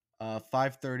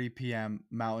 5:30 p.m.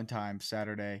 Mountain Time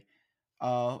Saturday.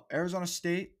 Arizona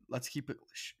State, let's keep it.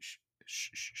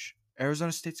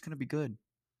 Arizona State's gonna be good,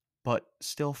 but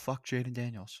still, fuck Jaden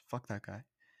Daniels. Fuck that guy.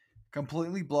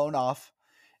 Completely blown off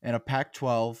in a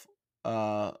Pac-12.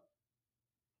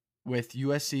 With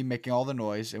USC making all the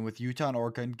noise and with Utah and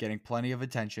Oregon getting plenty of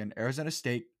attention, Arizona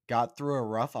State got through a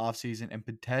rough offseason and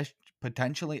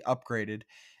potentially upgraded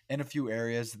in a few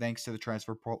areas thanks to the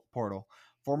transfer portal.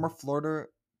 Former Florida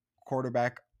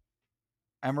quarterback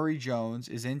Emory Jones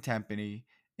is in Tempe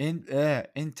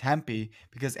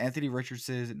because Anthony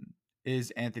Richardson is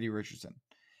Anthony Richardson.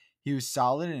 He was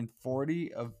solid in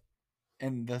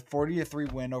the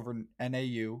 40-3 win over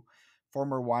NAU.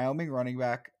 Former Wyoming running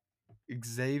back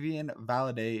Xavier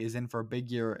Valade is in for a big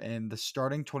year, and the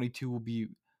starting 22 will be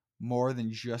more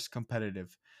than just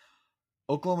competitive.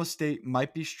 Oklahoma State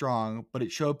might be strong, but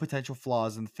it showed potential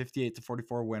flaws in the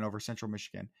 58-44 win over Central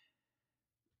Michigan.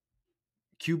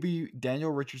 QB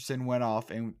Daniel Richardson went off,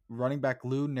 and running back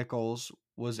Lou Nichols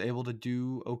was able to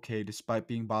do okay despite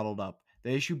being bottled up.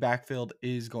 The issue backfield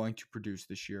is going to produce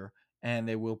this year, and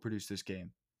they will produce this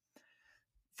game.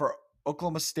 For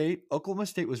Oklahoma State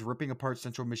was ripping apart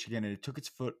Central Michigan, and it took its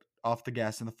foot off the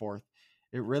gas in the fourth.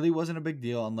 It really wasn't a big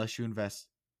deal unless you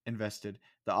invested.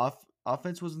 The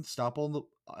offense was unstoppable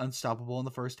in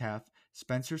the first half.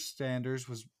 Spencer Sanders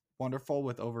was wonderful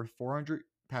with over 400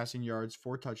 passing yards,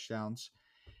 4 touchdowns,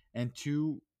 and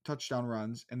 2 touchdown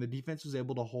runs, and the defense was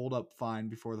able to hold up fine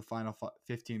before the final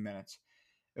 15 minutes.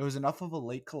 It was enough of a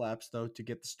late collapse, though, to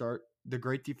get the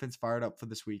great defense fired up for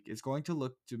this week. It's going to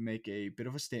look to make a bit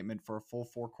of a statement for a full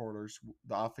 4 quarters.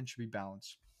 The offense should be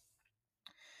balanced.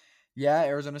 Yeah,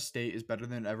 Arizona State is better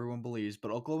than everyone believes,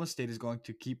 but Oklahoma State is going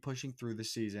to keep pushing through the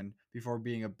season before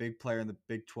being a big player in the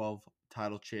Big 12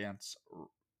 title chance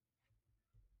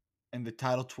in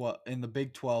the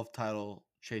Big 12 title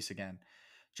chase again.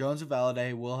 Jones and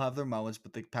Valade will have their moments,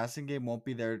 but the passing game won't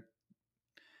be there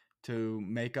to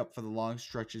make up for the long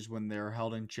stretches when they're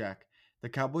held in check. The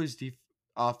Cowboys'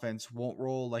 offense won't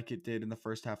roll like it did in the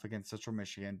first half against Central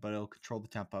Michigan, but it'll control the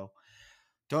tempo.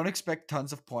 Don't expect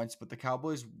tons of points, but the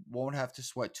Cowboys won't have to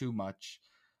sweat too much.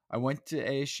 I went to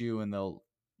ASU and they'll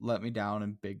let me down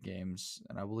in big games,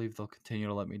 and I believe they'll continue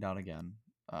to let me down again.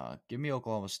 Give me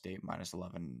Oklahoma State minus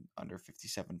 11 under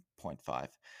 57.5.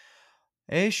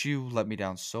 ASU let me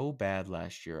down so bad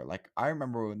last year. Like, I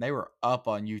remember when they were up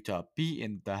on Utah,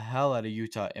 beating the hell out of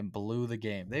Utah and blew the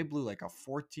game. They blew like a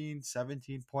 14,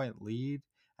 17-point lead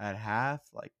at half.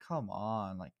 Like, come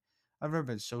on. Like, I've never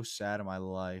been so sad in my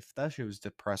life. That shit was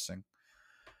depressing.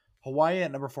 Hawaii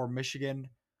at number 4, Michigan,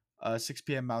 6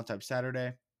 p.m. Mountain Time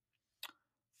Saturday.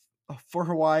 For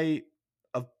Hawaii,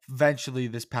 eventually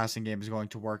this passing game is going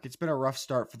to work. It's been a rough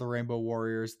start for the Rainbow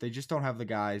Warriors. They just don't have the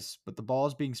guys, but the ball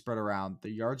is being spread around. The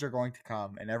yards are going to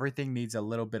come, and everything needs a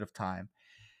little bit of time.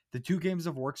 The 2 games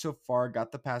of work so far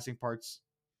got the passing parts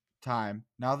time.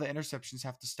 Now the interceptions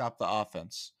have to stop the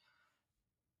offense.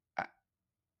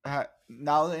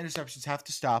 Now the interceptions have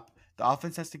to stop. The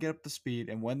offense has to get up the speed,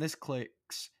 and when this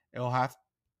clicks, it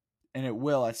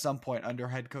will at some point under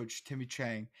head coach Timmy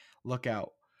Chang. Look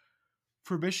out.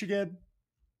 For Michigan,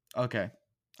 okay,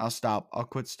 I'll stop. I'll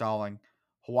quit stalling.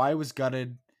 Hawaii was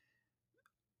gutted,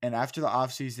 and after the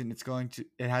offseason,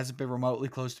 it hasn't been remotely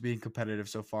close to being competitive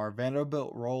so far.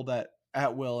 Vanderbilt rolled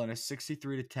at will in a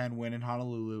 63-10 win in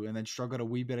Honolulu, and then struggled a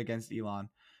wee bit against Elon.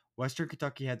 Western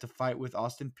Kentucky had to fight with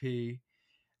Austin Peay,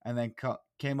 and then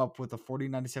came up with a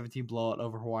 49-17 blowout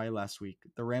over Hawaii last week.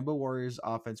 The Rainbow Warriors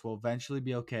offense will eventually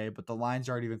be okay, but the lines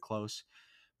aren't even close.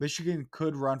 Michigan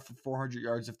could run for 400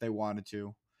 yards if they wanted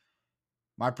to.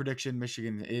 My prediction: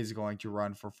 Michigan is going to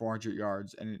run for 400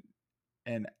 yards,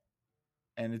 and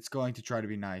it's going to try to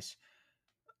be nice.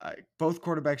 Both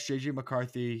quarterbacks, JJ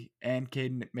McCarthy and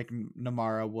Caden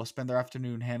McNamara, will spend their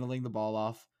afternoon handling the ball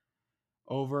off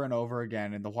over and over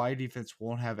again, and the Hawaii defense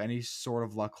won't have any sort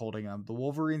of luck holding them. The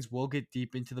Wolverines will get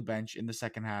deep into the bench in the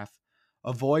second half.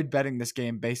 Avoid betting this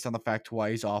game based on the fact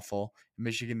Hawaii's awful.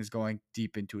 Michigan is going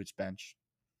deep into its bench.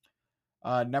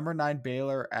 Number 9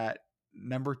 Baylor at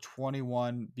number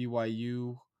 21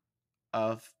 BYU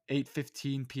of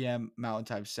 8:15 p.m. Mountain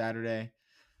Time Saturday.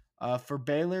 For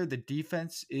Baylor, the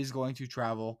defense is going to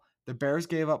travel. The Bears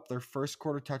gave up their first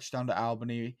quarter touchdown to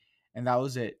Albany, and that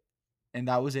was it. In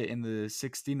the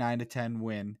 69-10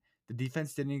 win. The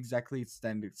defense didn't exactly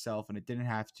extend itself, and it didn't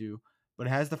have to, but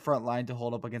it has the front line to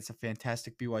hold up against a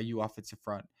fantastic BYU offensive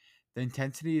front. The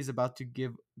intensity is about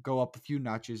to go up a few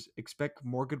notches. Expect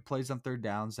more good plays on third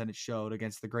downs than it showed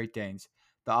against the Great Danes.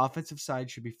 The offensive side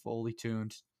should be fully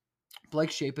tuned.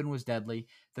 Blake Shapen was deadly.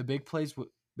 The big plays with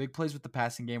the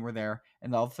passing game were there,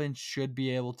 and the offense should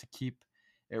be able to keep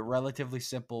it relatively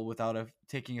simple without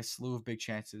taking a slew of big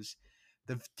chances.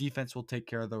 The defense will take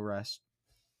care of the rest.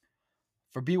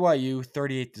 For BYU,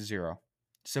 38-0.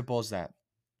 Simple as that.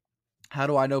 How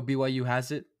do I know BYU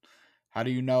has it? How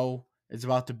do you know it's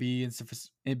about to be in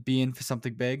for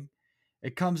something big?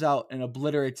 It comes out and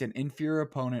obliterates an inferior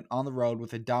opponent on the road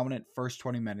with a dominant first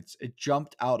 20 minutes. It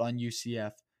jumped out on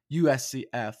USCF,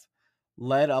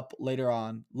 led up later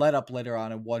on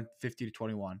and won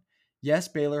 50-21. Yes,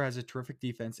 Baylor has a terrific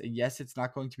defense, and yes, it's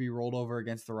not going to be rolled over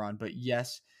against the run, but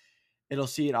yes, it'll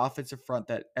see an offensive front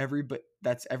that's every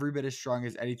bit as strong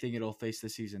as anything it'll face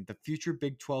this season. The future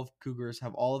Big 12 Cougars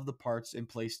have all of the parts in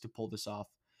place to pull this off.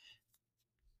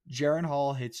 Jaron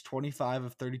Hall hits 25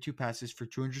 of 32 passes for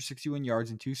 261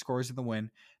 yards and 2 scores in the win.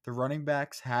 The running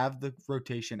backs have the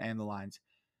rotation and the lines.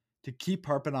 To keep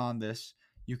harping on this,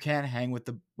 you can't hang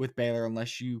with Baylor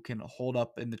unless you can hold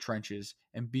up in the trenches,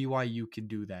 and BYU can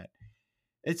do that.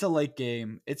 It's a late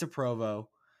game, it's a Provo,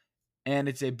 and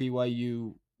it's a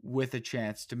BYU with a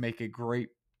chance to make a great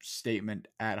statement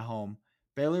at home.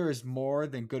 Baylor is more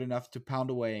than good enough to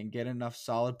pound away and get enough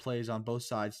solid plays on both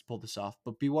sides to pull this off,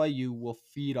 but BYU will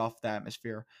feed off the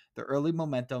atmosphere, the early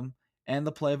momentum, and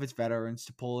the play of its veterans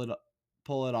to pull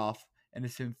it off. And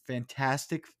it's a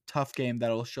fantastic, tough game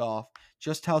that will show off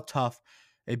just how tough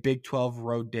a Big 12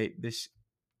 road date this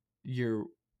year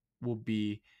will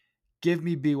be. Give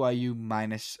me BYU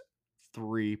minus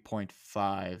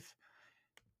 3.5.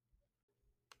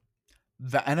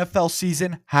 The NFL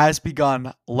season has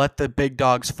begun. Let the big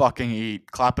dogs fucking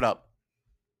eat. Clap it up.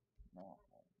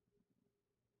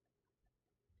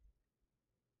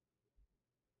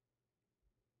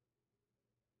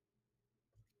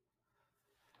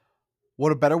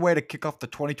 What a better way to kick off the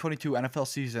 2022 NFL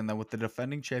season than with the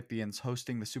defending champions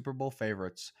hosting the Super Bowl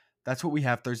favorites. That's what we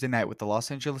have Thursday night with the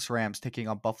Los Angeles Rams taking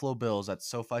on Buffalo Bills at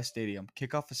SoFi Stadium.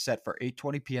 Kickoff is set for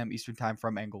 8:20 p.m. Eastern Time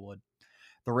from Englewood.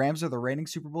 The Rams are the reigning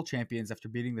Super Bowl champions after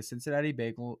beating the Cincinnati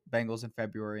Bengals in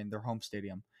February in their home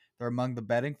stadium. They're among the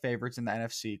betting favorites in the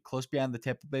NFC, close behind the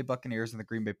Tampa Bay Buccaneers and the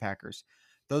Green Bay Packers.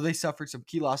 Though they suffered some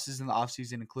key losses in the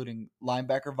offseason, including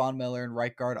linebacker Von Miller and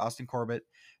right guard Austin Corbett,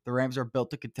 the Rams are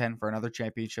built to contend for another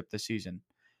championship this season.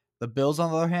 The Bills,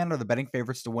 on the other hand, are the betting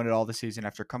favorites to win it all this season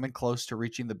after coming close to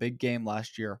reaching the big game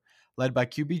last year. Led by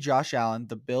QB Josh Allen,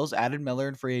 the Bills added Miller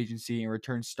in free agency and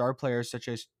returned star players such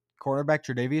as cornerback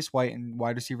Tre'Davious White and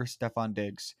wide receiver Stephon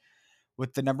Diggs.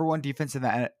 With the number one defense in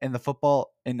the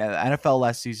NFL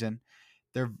last season,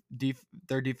 their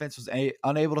their defense was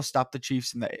unable to stop the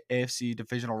Chiefs in the AFC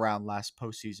divisional round last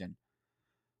postseason.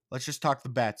 Let's just talk the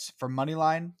bets. For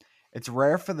moneyline, it's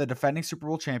rare for the defending Super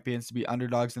Bowl champions to be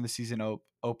underdogs in the season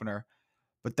opener,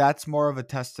 but that's more of a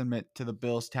testament to the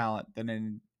Bills' talent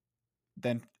than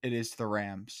it is to the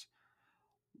Rams.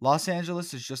 Los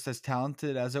Angeles is just as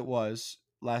talented as it was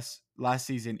last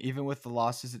season, even with the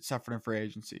losses it suffered in free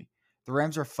agency. The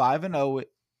Rams are 5-0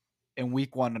 in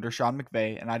Week 1 under Sean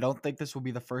McVay, and I don't think this will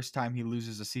be the first time he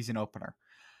loses a season opener.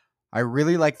 I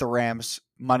really like the Rams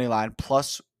money line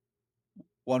plus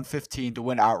 115 to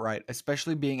win outright,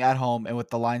 especially being at home and with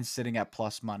the line sitting at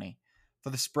plus money. For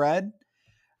the spread,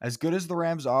 as good as the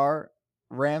Rams are,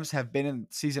 Rams have been in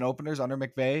season openers under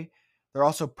McVay. They're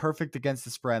also perfect against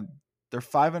the spread. They're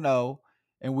 5-0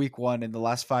 in Week 1 in the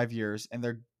last 5 years, and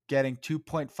they're getting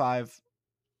 2.5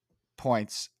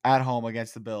 points at home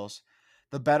against the Bills.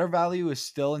 The better value is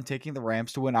still in taking the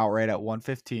Rams to win outright at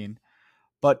 115,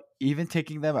 but even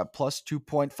taking them at plus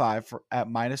 2.5 at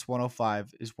minus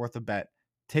 105 is worth a bet.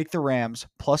 Take the Rams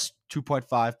plus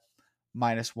 2.5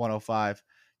 minus 105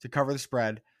 to cover the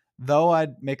spread, though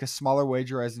I'd make a smaller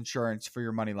wager as insurance for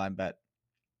your moneyline bet.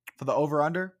 For the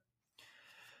over-under,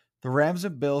 the Rams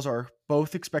and Bills are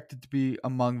both expected to be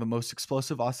among the most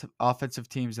explosive offensive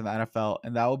teams in the NFL,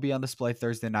 and that will be on display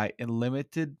Thursday night. In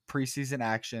limited preseason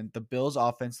action, the Bills'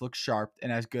 offense looks sharp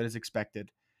and as good as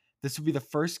expected. This will be the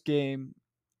first game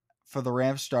for the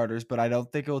Rams starters, but I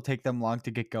don't think it will take them long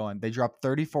to get going. They dropped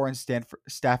 34 in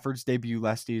Stafford's debut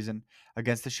last season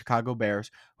against the Chicago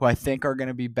Bears, who I think are going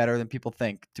to be better than people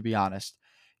think, to be honest.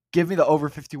 Give me the over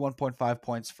 51.5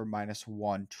 points for minus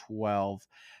 112.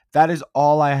 That is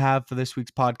all I have for this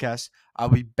week's podcast. I'll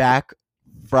be back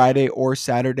Friday or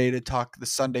Saturday to talk the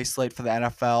Sunday slate for the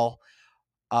NFL.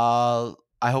 I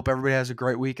hope everybody has a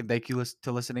great week, and thank you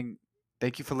for listening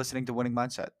to Winning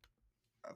Mindset.